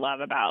I love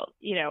about,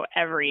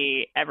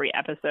 every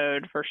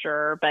episode for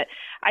sure. But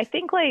I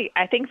think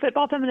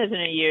Football Feminism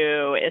in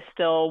You is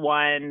still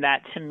one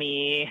that to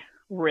me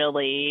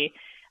really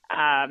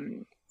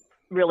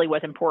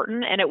was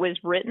important. And it was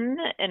written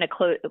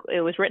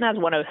it was written as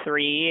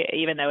 103,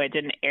 even though it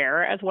didn't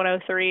air as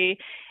 103.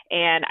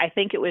 And I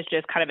think it was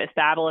just kind of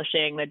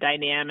establishing the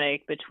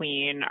dynamic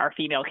between our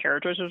female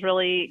characters was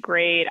really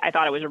great. I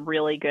thought it was a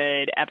really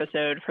good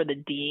episode for the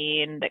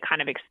dean, that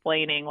kind of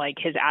explaining like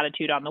his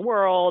attitude on the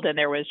world. And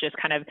there was just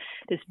kind of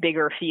this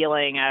bigger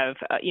feeling of,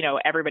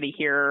 everybody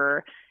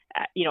here,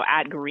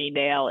 at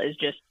Greendale is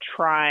just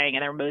trying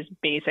at their most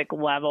basic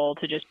level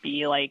to just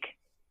be like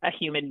a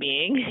human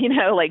being,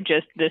 like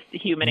just this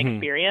human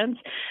experience.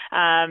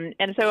 And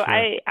so sure.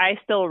 I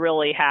still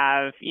really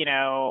have,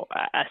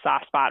 a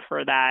soft spot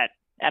for that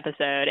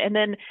episode. And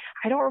then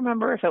I don't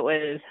remember if it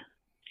was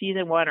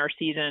season 1 or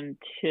season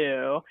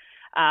 2.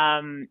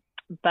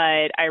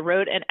 But I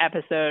wrote an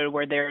episode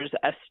where there's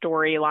a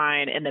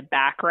storyline in the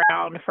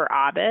background for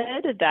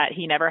Abed that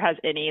he never has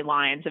any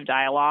lines of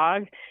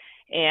dialogue.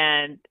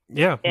 And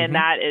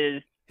that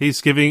is, He's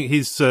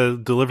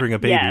delivering a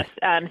baby. Yes.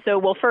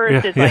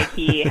 First it's like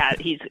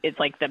it's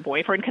like the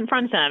boyfriend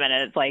confronts him, and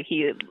it's like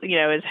he,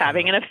 is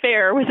having an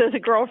affair with his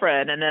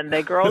girlfriend, and then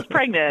the girl's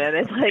pregnant, and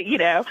it's like,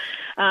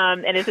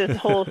 and it's this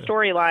whole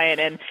storyline.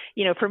 And,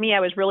 for me,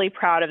 I was really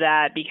proud of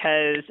that,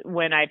 because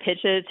when I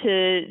pitched it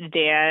to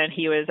Dan,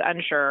 he was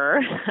unsure.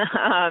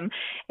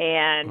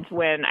 And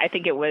when I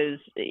think it was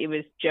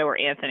Joe or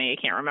Anthony,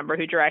 I can't remember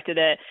who directed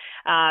it.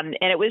 And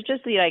it was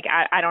just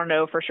I don't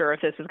know for sure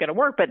if this is going to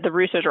work, but the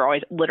Russos are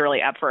always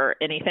literally up for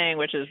anything,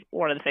 which is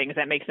one of the things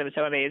that makes them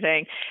so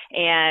amazing.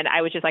 And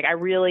I was just like,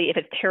 if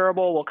it's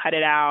terrible, we'll cut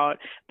it out.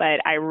 But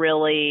I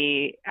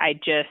really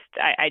want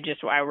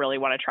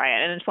to try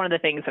it. And it's one of the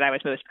things that I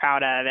was most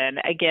proud of. And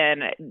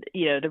again,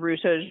 the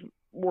Russos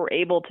were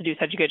able to do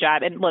such a good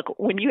job. And look,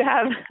 when you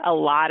have a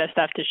lot of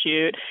stuff to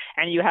shoot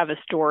and you have a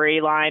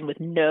storyline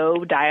with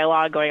no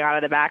dialogue going on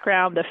in the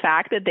background, the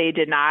fact that they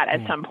did not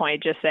at some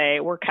point just say,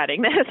 we're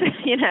cutting this,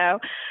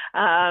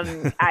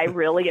 I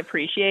really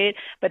appreciate.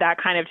 But that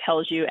kind of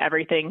tells you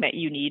everything that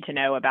you need to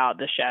know about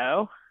the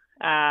show,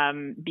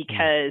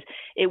 because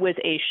it was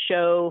a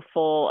show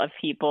full of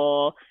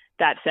people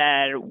that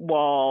said,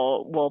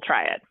 well, we'll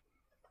try it.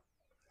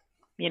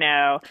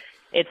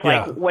 It's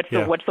like, what's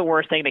the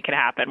worst thing that can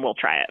happen? We'll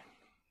try it.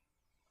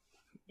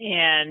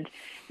 And,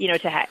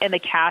 and the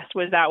cast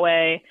was that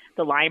way.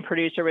 The line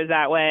producer was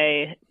that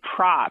way.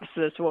 Props,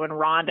 this woman,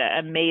 Rhonda,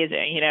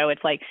 amazing.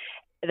 It's like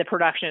the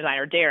production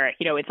designer, Derek,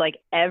 it's like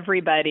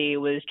everybody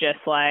was just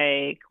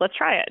like, let's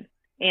try it.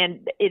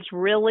 And it's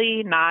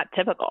really not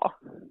typical.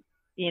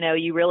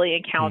 You really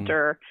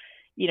encounter,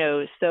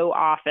 so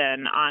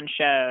often on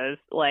shows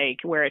like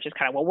where it's just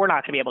kind of, well, we're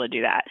not going to be able to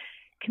do that.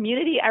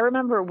 Community, I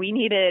remember we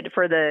needed,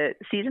 for the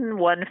season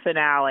 1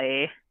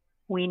 finale,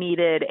 we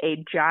needed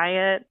a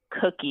giant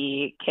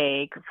cookie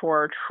cake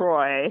for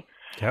Troy.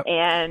 Yep.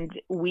 And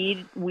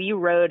we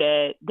wrote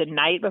it the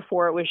night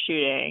before it was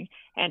shooting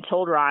and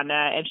told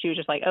Rhonda, and she was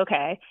just like,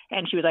 okay.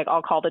 And she was like,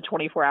 I'll call the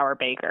 24-hour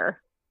baker.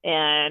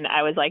 And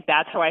I was like,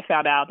 that's how I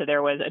found out that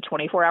there was a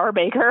 24-hour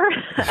baker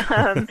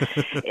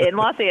in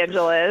Los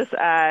Angeles.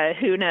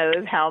 Who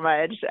knows how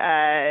much,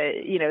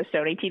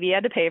 Sony TV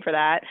had to pay for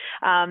that.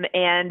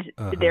 And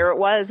there it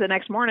was the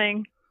next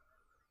morning.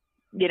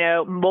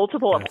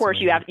 Multiple. That's of course,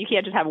 amazing. You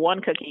can't just have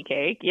one cookie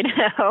cake.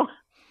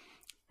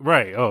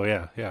 Right. Oh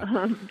yeah.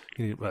 You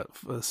need about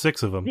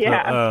 6 of them.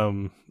 Yeah.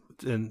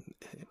 And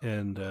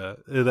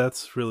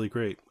that's really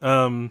great.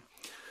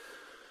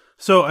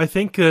 So I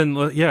think,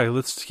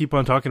 let's keep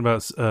on talking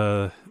about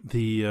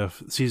the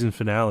season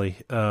finale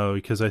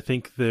because I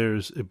think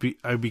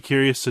I'd be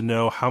curious to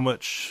know how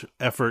much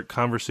effort,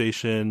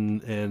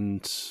 conversation,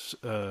 and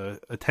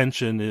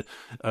attention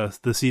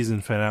the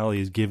season finale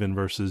is given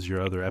versus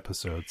your other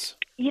episodes.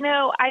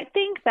 I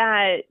think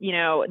that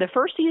the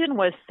first season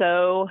was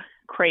so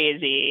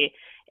crazy.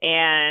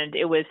 And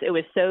it was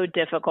so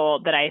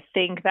difficult that I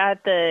think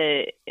that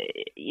the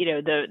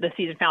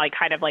season finale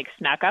kind of like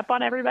snuck up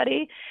on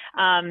everybody.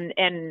 I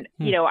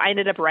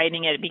ended up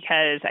writing it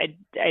because I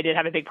did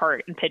have a big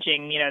part in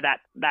pitching,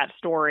 that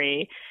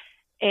story.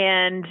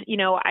 And,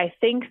 I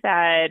think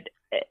that,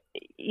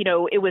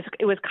 it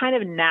was kind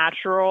of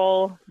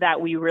natural that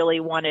we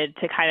really wanted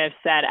to kind of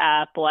set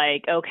up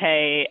like,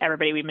 okay,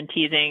 everybody, we've been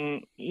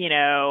teasing,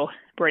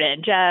 Britta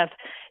and Jeff,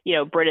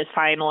 Britta's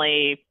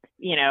finally,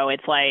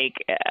 it's like,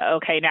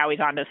 okay, now he's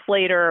on to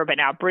Slater, but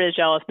now Britta's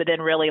jealous. But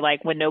then really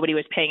like when nobody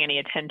was paying any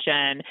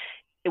attention,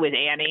 it was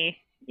Annie,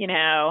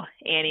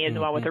 Annie is the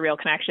one with the real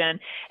connection.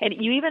 And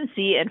you even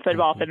see in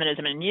Football,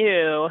 Feminism, and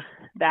You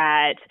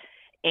that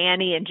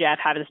Annie and Jeff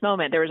have this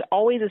moment. There was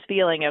always this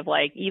feeling of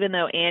like, even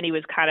though Annie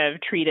was kind of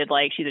treated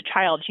like she's a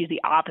child, she's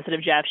the opposite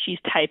of Jeff. She's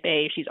type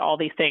A. She's all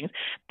these things.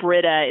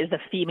 Britta is the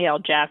female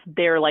Jeff.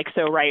 They're like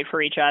so right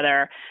for each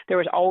other. There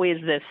was always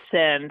this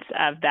sense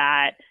of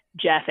that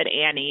Jeff and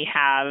Annie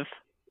have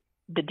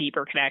the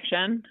deeper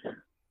connection,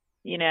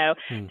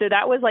 So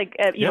that was like,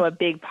 a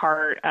big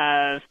part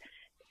of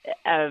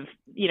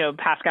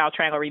Pascal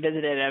Triangle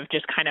Revisited, of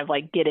just kind of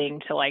like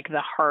getting to like the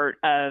heart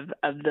of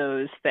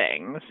those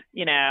things,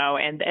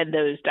 and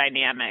those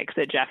dynamics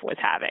that Jeff was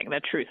having, the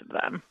truth of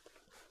them.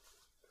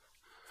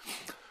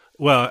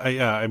 Well,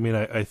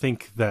 I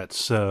think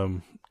that's,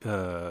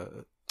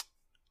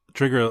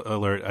 trigger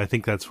alert. I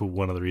think that's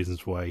one of the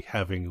reasons why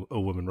having a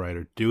woman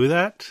writer do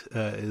that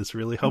is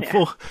really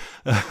helpful.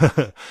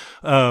 Yeah.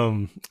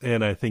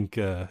 And I think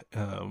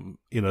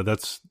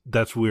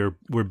that's where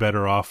we're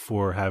better off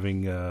for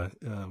having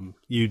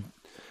you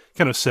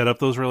kind of set up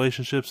those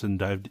relationships and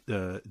dive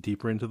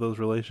deeper into those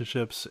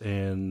relationships,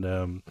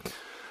 and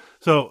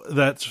so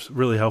that's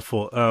really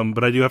helpful.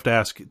 But I do have to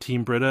ask: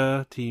 Team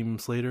Britta, Team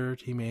Slater,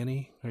 Team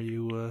Annie? Are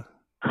you?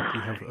 Do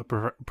you have a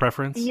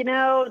preference?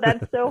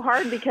 That's so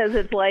hard because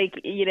it's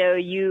like,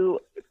 you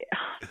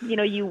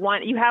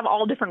have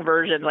all different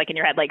versions like in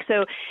your head. Like,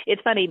 so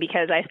it's funny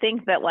because I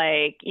think that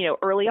like,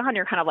 early on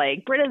you're kind of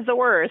like, Britta's the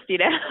worst,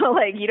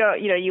 like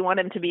you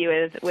want him to be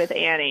with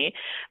Annie.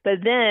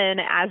 But then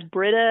as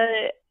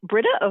Britta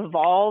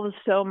evolves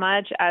so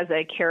much as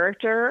a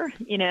character,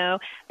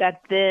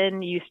 that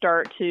then you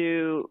start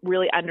to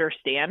really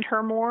understand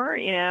her more,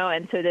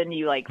 and so then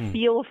you like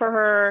feel for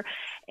her,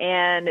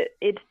 and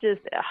it's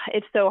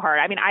so hard.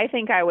 I mean, I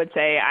think I would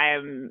say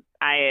I'm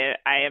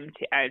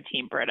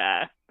Team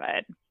Britta,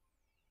 but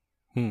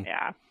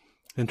yeah.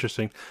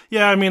 Interesting.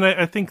 Yeah, I mean,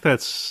 I think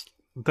that's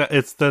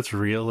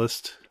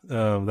realist.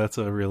 That's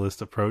a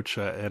realist approach,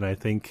 and I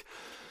think.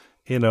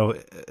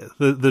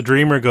 The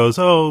dreamer goes,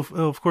 oh,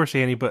 of course,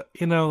 Annie, but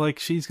like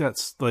she's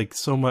got like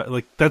so much,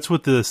 like that's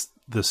what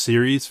the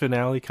series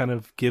finale kind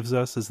of gives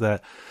us, is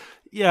that,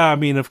 yeah, I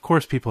mean, of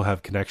course people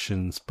have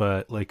connections,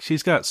 but like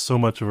she's got so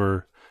much of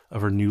her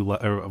of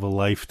a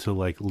life to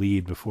like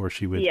lead before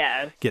she would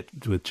get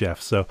with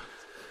Jeff. So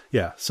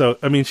yeah, so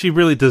I mean, she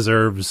really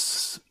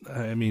deserves.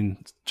 I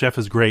mean, Jeff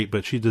is great,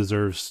 but she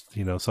deserves,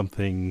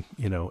 something,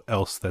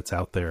 else that's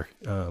out there.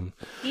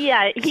 She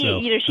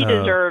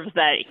deserves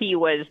that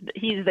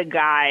he's the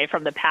guy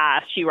from the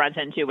past she runs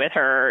into with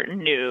her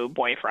new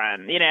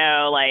boyfriend.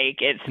 Like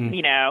it's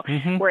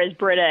whereas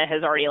Britta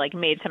has already like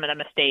made some of the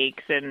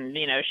mistakes, and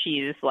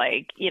she's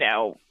like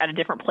at a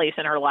different place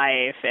in her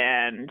life,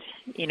 and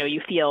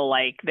you feel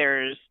like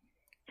there's,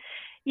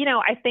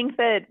 I think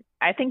that.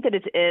 I think that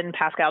it's in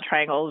Pascal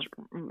Triangle's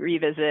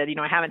Revisit.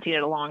 I haven't seen it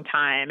in a long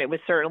time. It was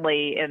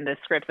certainly in the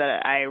script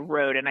that I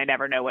wrote, and I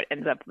never know what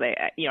ends up.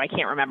 I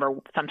can't remember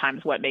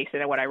sometimes what makes it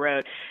and what I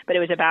wrote, but it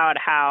was about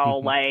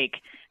how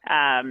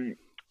Annie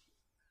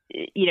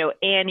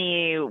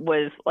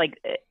was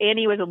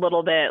a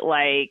little bit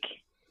like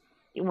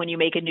when you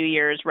make a New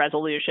Year's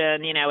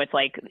resolution, it's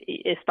like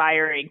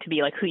aspiring to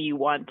be like who you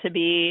want to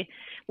be,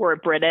 where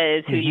Britta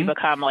is who you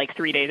become like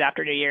 3 days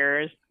after New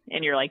Year's,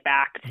 and you're like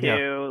back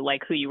to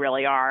like who you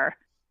really are.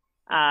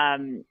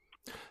 And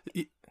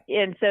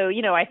so,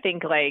 I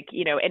think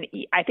and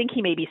I think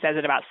he maybe says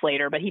it about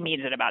Slater, but he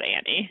means it about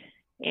Annie.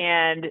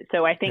 And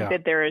so I think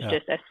that there is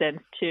just a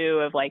sense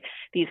too of like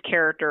these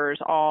characters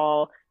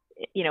all,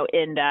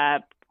 end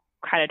up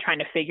kind of trying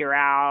to figure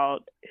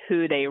out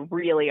who they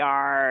really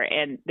are,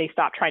 and they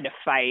stop trying to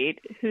fight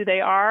who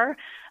they are.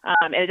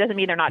 And it doesn't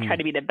mean they're not trying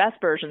to be the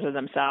best versions of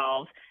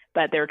themselves,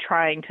 but they're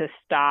trying to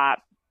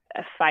stop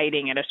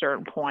fighting at a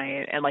certain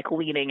point and like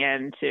leaning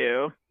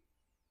into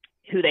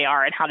who they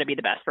are and how to be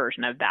the best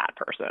version of that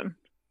person.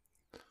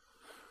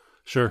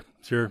 Sure.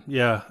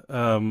 Yeah.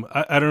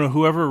 I don't know,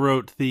 whoever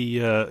wrote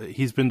the,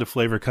 he's been to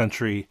Flavor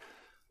Country.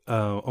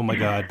 Oh my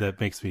God, that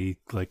makes me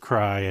like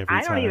cry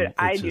every time.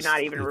 I do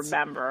not even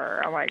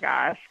remember. Oh my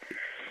gosh.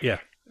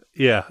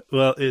 Yeah.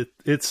 Well,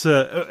 it's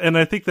and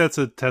I think that's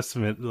a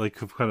testament, like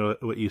kind of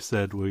what you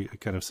said, where you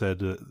kind of said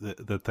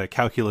that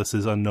calculus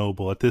is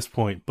unknowable at this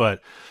point,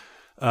 but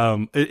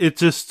it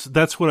just,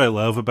 that's what I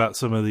love about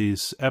some of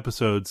these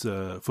episodes,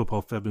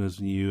 Football,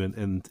 Feminism, You,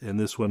 and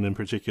this one in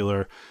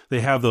particular. They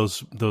have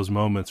those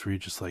moments where you're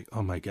just like,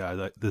 oh my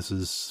God, this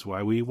is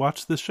why we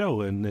watch this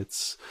show, and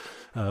it's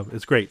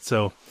great.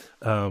 So,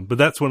 but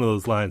that's one of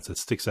those lines that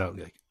sticks out.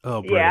 Like,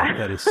 oh, Britta,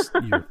 that is.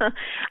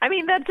 I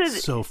mean,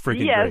 that's so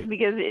freaking great.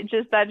 Because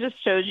that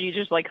just shows you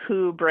just like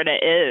who Britta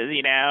is.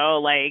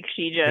 Like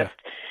she just.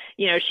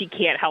 She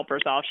can't help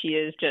herself. She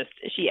is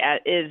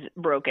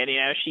broken.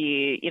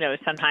 She,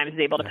 sometimes is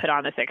able to put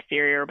on this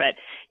exterior, but,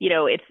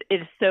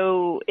 it's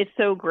so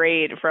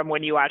great from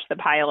when you watch the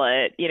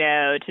pilot,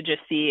 to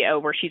just see,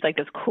 where she's like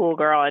this cool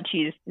girl and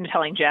she's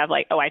telling Jeff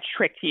like, oh, I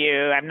tricked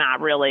you. I'm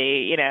not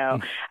really,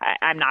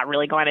 I'm not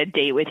really going on a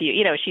date with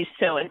you. She's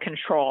so in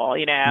control,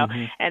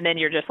 and then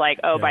you're just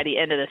like, by the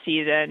end of the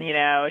season,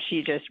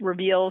 she just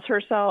reveals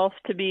herself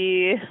to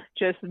be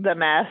just the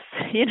mess,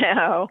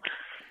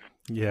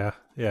 Yeah.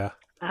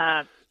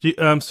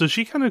 So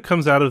she kind of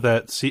comes out of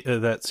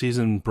that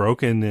season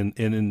broken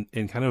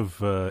and kind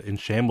of in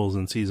shambles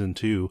in season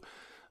 2,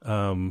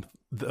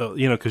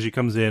 because she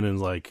comes in and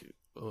like,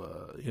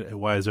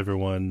 why is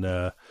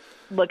everyone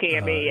looking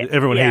at me?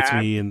 Everyone hates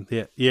me, and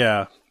do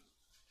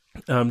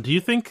you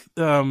think?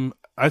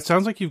 It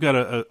sounds like you've got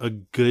a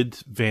good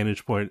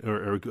vantage point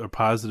or a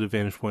positive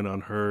vantage point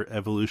on her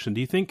evolution.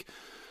 Do you think?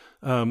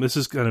 This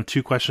is kind of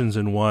two questions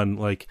in one.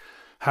 Like,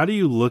 how do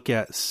you look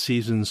at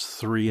seasons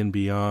 3 and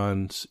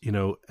beyond,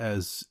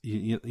 as,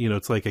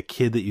 it's like a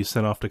kid that you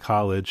sent off to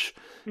college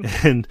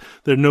and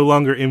they're no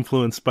longer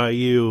influenced by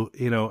you.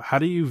 How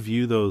do you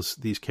view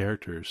these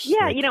characters?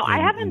 Yeah, I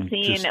haven't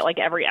seen like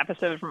every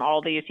episode from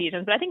all these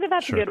seasons, but I think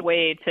that's a good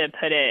way to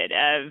put it,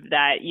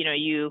 that,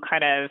 you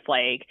kind of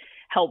like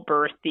help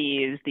birth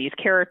these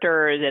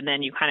characters, and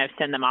then you kind of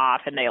send them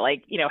off and they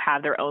like,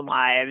 have their own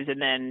lives. And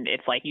then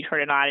it's like, you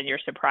turn it on and you're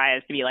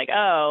surprised to be like,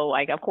 oh,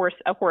 like, of course.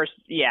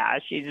 Yeah.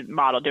 She's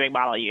doing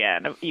model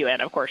UN.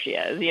 Of course she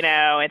is,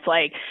 it's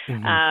like,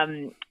 that's,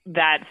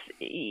 that's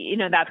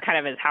kind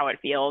of is how it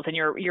feels. And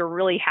you're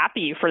really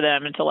happy for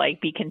them to like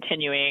be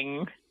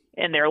continuing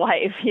in their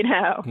life,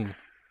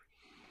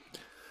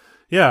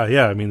 Yeah.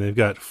 I mean, they've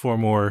got 4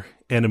 more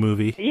and a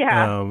movie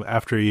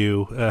after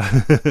you.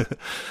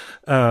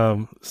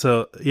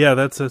 So yeah,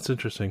 that's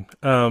interesting.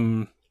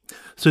 So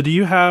do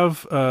you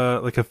have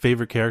like a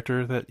favorite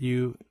character that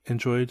you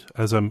enjoyed?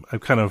 As I'm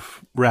kind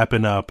of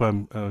wrapping up,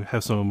 I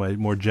have some of my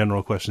more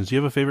general questions. Do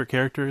you have a favorite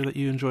character that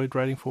you enjoyed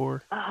writing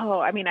for? Oh,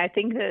 I mean, I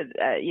think that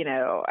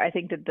I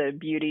think that the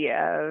beauty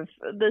of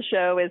the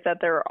show is that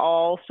they're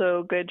all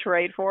so good to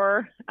write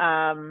for.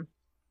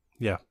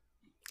 Yeah.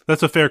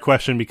 That's a fair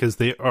question because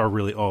they are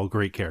really all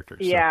great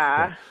characters.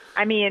 Yeah. So.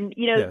 I mean,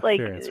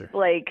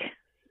 like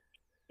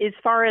as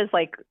far as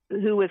like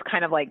who was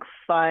kind of like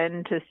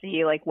fun to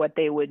see like what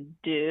they would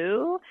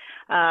do.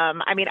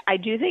 I mean, I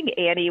do think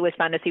Annie was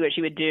fun to see what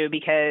she would do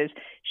because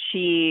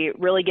she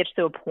really gets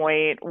to a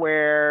point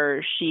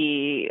where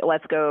she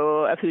lets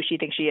go of who she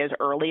thinks she is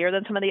earlier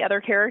than some of the other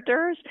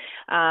characters.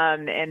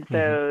 And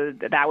so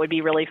that would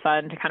be really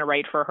fun to kind of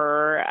write for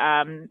her.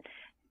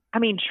 I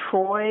mean,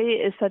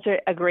 Troy is such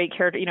a great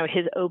character,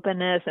 his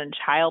openness and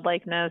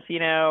childlikeness,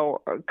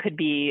 could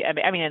be,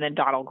 I mean, and then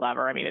Donald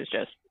Glover, I mean, is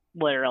just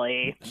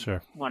literally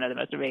one of the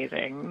most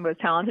amazing, most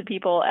talented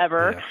people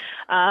ever.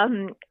 Yeah.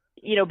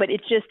 But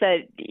it's just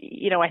that,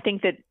 I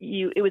think that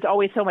it was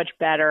always so much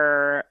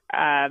better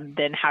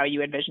than how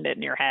you envisioned it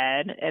in your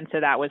head. And so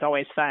that was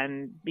always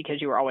fun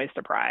because you were always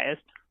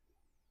surprised.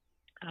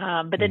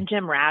 But then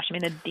Jim Rash, I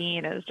mean, the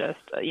Dean is just,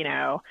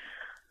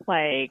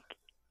 like,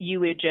 you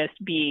would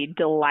just be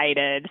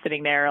delighted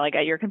sitting there like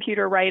at your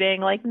computer writing,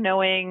 like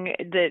knowing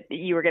that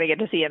you were going to get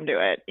to see him do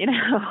it, you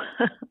know?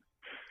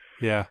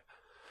 Yeah.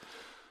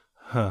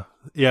 Huh.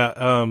 Yeah.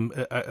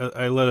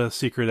 I let a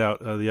secret out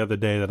the other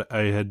day that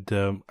I had.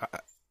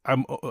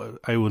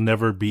 I will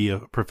never be a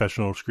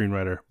professional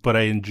screenwriter, but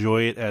I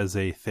enjoy it as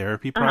a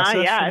therapy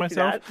process yeah, for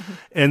myself.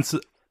 And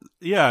so,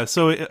 yeah.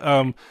 So,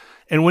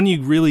 and when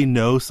you really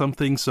know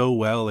something so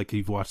well, like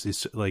you've watched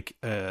these, like,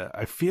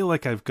 I feel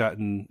like I've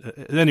gotten,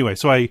 anyway,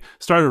 so I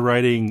started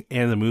writing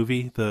and the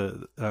movie,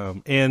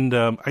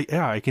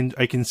 I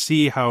can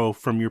see how,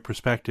 from your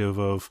perspective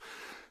of,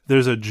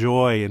 there's a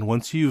joy, and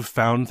once you've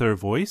found their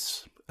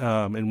voice,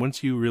 and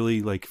once you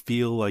really like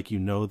feel like you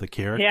know the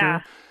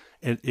character,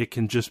 it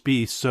can just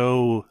be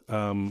so,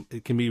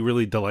 it can be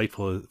really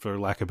delightful, for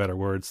lack of better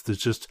words, to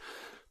just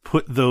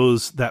put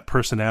that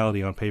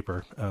personality on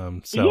paper.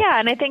 Yeah,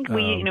 and I think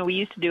we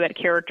used to do at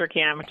Character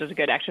Cam, which is a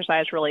good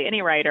exercise, really,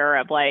 any writer,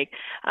 of like,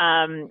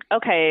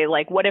 okay,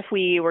 like what if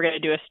we were going to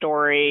do a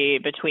story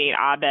between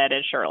Abed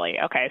and Shirley?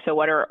 Okay, so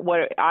what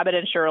Abed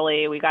and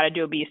Shirley? We got to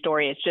do a B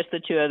story. It's just the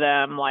two of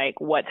them.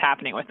 Like, what's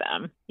happening with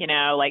them? You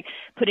know, like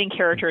putting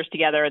characters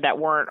together that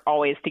weren't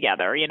always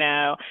together. You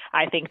know,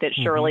 I think that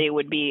Shirley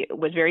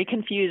was very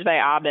confused by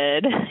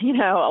Abed. You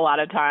know, a lot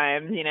of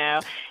times. You know,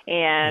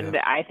 and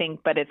I think,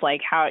 but it's like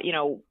how, you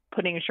know,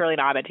 putting Shirley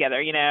and Abed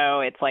together, you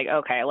know, it's like,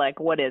 okay, like,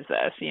 what is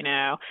this, you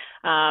know?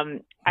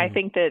 I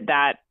think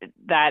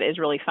that is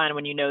really fun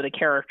when you know the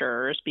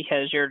characters,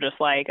 because you're just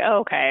like, oh,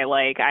 okay,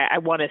 like, I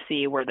want to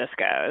see where this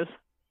goes.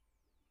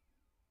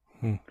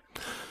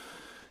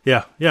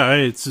 Yeah,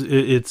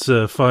 it's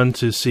fun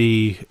to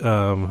see,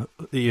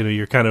 you know,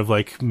 you're kind of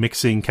like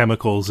mixing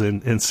chemicals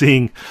and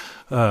seeing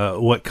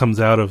what comes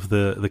out of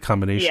the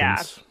combinations.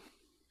 Yeah,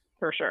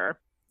 for sure.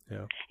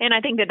 Yeah. And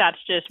I think that's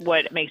just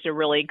what makes a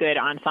really good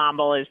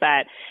ensemble, is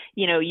that,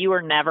 you know, you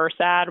were never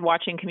sad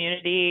watching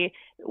Community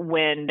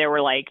when there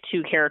were like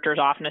two characters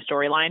off in a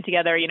storyline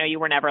together. You know, you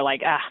were never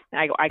like,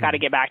 I got to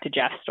get back to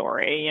Jeff's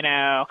story, you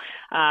know,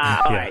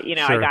 you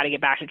know, sure. I got to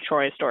get back to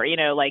Troy's story, you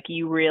know, like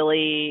you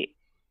really,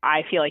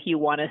 I feel like you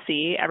want to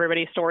see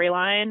everybody's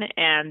storyline,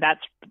 and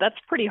that's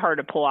pretty hard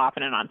to pull off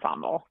in an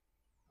ensemble.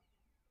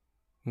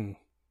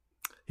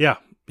 Yeah.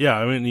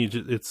 I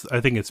mean, I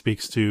think it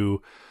speaks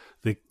to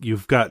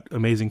you've got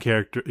amazing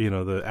character, you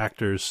know, the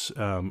actors,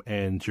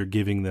 and you're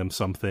giving them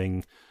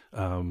something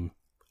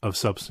of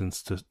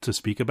substance to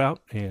speak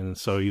about, and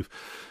so you've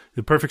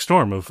the perfect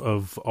storm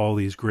of all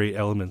these great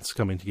elements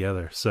coming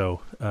together.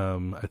 So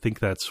I think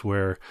that's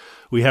where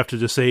we have to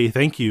just say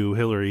thank you,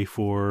 Hilary,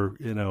 for,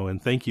 you know, and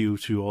thank you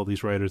to all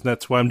these writers. And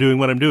that's why I'm doing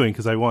what I'm doing,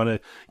 because I want to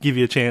give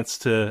you a chance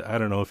to, I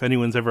don't know if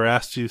anyone's ever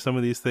asked you some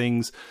of these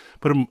things,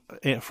 put them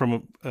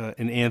from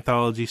an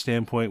anthology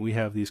standpoint. We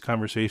have these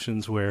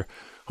conversations where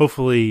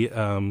hopefully,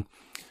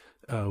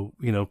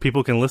 you know,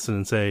 people can listen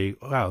and say,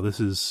 wow, this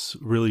is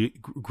really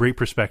great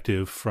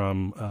perspective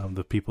from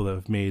the people that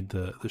have made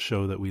the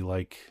show that we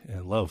like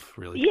and love,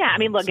 really. Yeah, I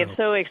mean, look, it's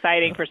so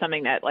exciting for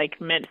something that, like,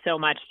 meant so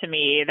much to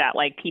me that,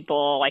 like,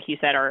 people, like you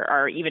said,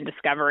 are even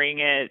discovering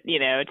it, you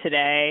know,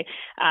 today,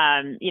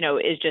 you know,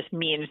 it just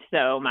means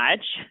so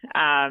much,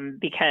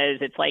 because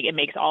it's like, it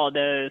makes all of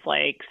those,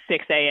 like,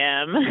 6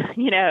 a.m.,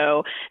 you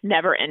know,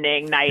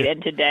 never-ending night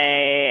into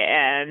day,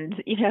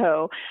 and, you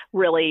know,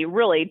 really,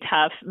 really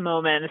tough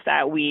moments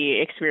that we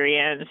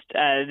experienced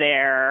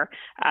there,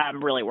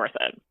 really worth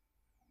it.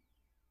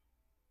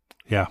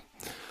 Yeah,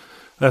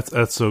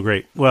 that's so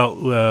great.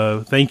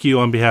 Well, thank you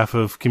on behalf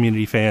of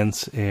Community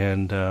fans,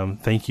 and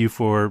thank you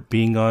for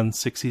being on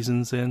 6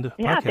 Seasons and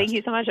Podcast. Thank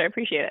you so much. I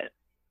appreciate it.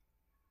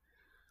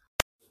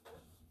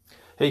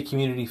 Hey,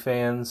 Community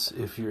fans,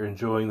 if you're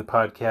enjoying the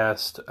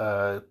podcast,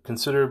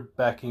 consider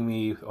backing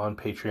me on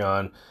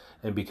Patreon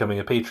and becoming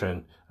a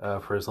patron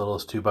for as little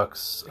as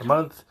 $2 a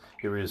month.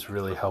 It is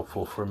really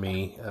helpful for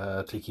me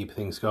to keep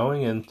things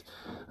going and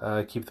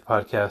keep the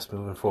podcast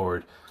moving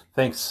forward.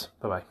 Thanks.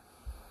 Bye-bye.